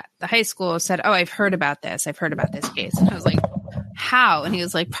at the high school, said, "Oh, I've heard about this case." And I was like, "How?" And he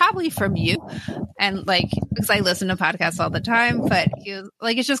was like, "Probably from you." And like, because I listen to podcasts all the time, but he was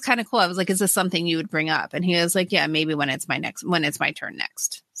like, "It's just kind of cool." I was like, "Is this something you would bring up?" And he was like, "Yeah, maybe when it's my turn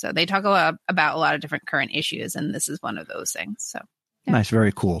next." So they talk about a lot of different current issues, and this is one of those things. So. Yeah. Nice.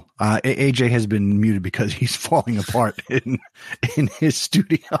 Very cool. AJ has been muted because he's falling apart in his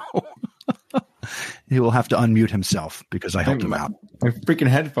studio. He will have to unmute himself because I helped him out. My freaking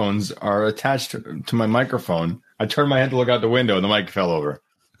headphones are attached to my microphone. I turned my head to look out the window and the mic fell over.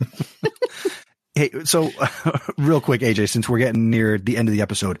 Hey, so real quick, AJ, since we're getting near the end of the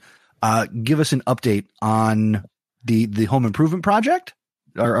episode, give us an update on the home improvement project.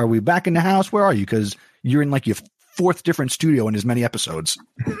 Are we back in the house? Where are you? Because you're in like your 4th different studio in as many episodes.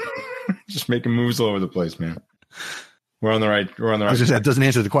 Just making moves all over the place, man. We're on the right. I was just, that doesn't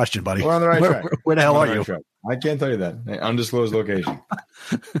answer the question, buddy. We're on the right track. Where the hell are you? Track. I can't tell you that. Undisclosed location.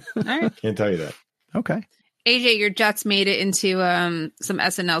 All right. Can't tell you that. Okay. AJ, your Jets made it into some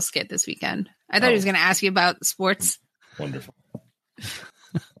SNL skit this weekend. I thought he was going to ask you about sports. Wonderful.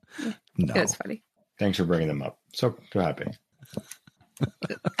 No. It was funny. Thanks for bringing them up. So happy.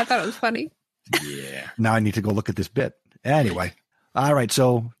 I thought it was funny. Yeah. Now I need to go look at this bit. Anyway. All right.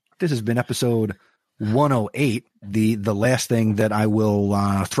 So this has been episode 108. The last thing that I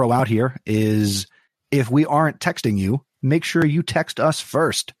will throw out here is if we aren't texting you, make sure you text us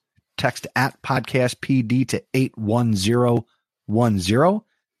first. Text at podcastpd to 81010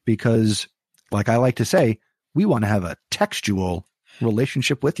 because, like I like to say, we want to have a textual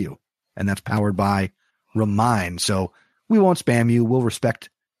relationship with you. And that's powered by Remind. So we won't spam you. We'll respect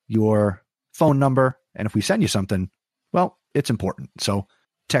your phone number. And if we send you something, well, it's important. So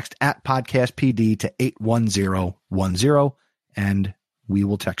text at podcastpd to 81010 and we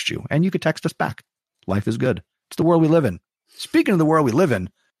will text you. And you can text us back. Life is good. It's the world we live in. Speaking of the world we live in,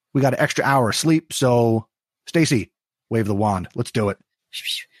 we got an extra hour of sleep. So Stacey, wave the wand. Let's do it.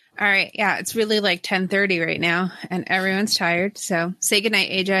 All right. Yeah. It's really like 10:30 right now and everyone's tired. So say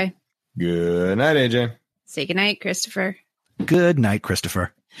goodnight, AJ. Good night, AJ. Say goodnight, Christopher. Good night,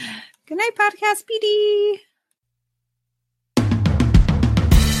 Christopher. Good night, Podcast PD.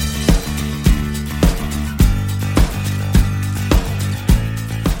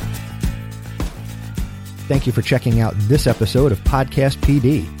 Thank you for checking out this episode of Podcast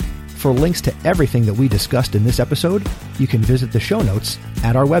PD. For links to everything that we discussed in this episode, you can visit the show notes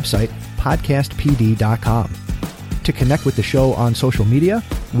at our website, podcastpd.com. To connect with the show on social media,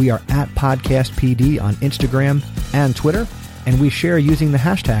 we are at podcastpd on Instagram and Twitter, and we share using the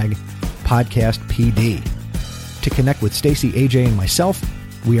hashtag podcastpd. To connect with Stacey, AJ, and myself,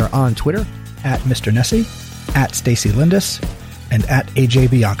 we are on Twitter at Mr. Nessie at Stacy Lindis, and at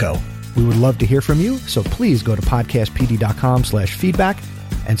AJ Bianco. We would love to hear from you, so please go to podcastpd.com/feedback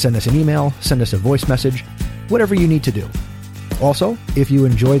and send us an email, send us a voice message, whatever you need to do. Also, if you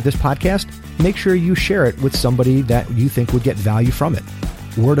enjoyed this podcast, make sure you share it with somebody that you think would get value from it.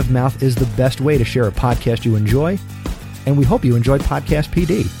 Word of mouth is the best way to share a podcast you enjoy, and we hope you enjoyed Podcast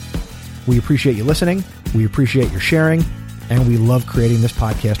PD. We appreciate you listening, we appreciate your sharing, and we love creating this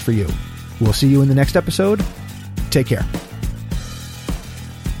podcast for you. We'll see you in the next episode. Take care.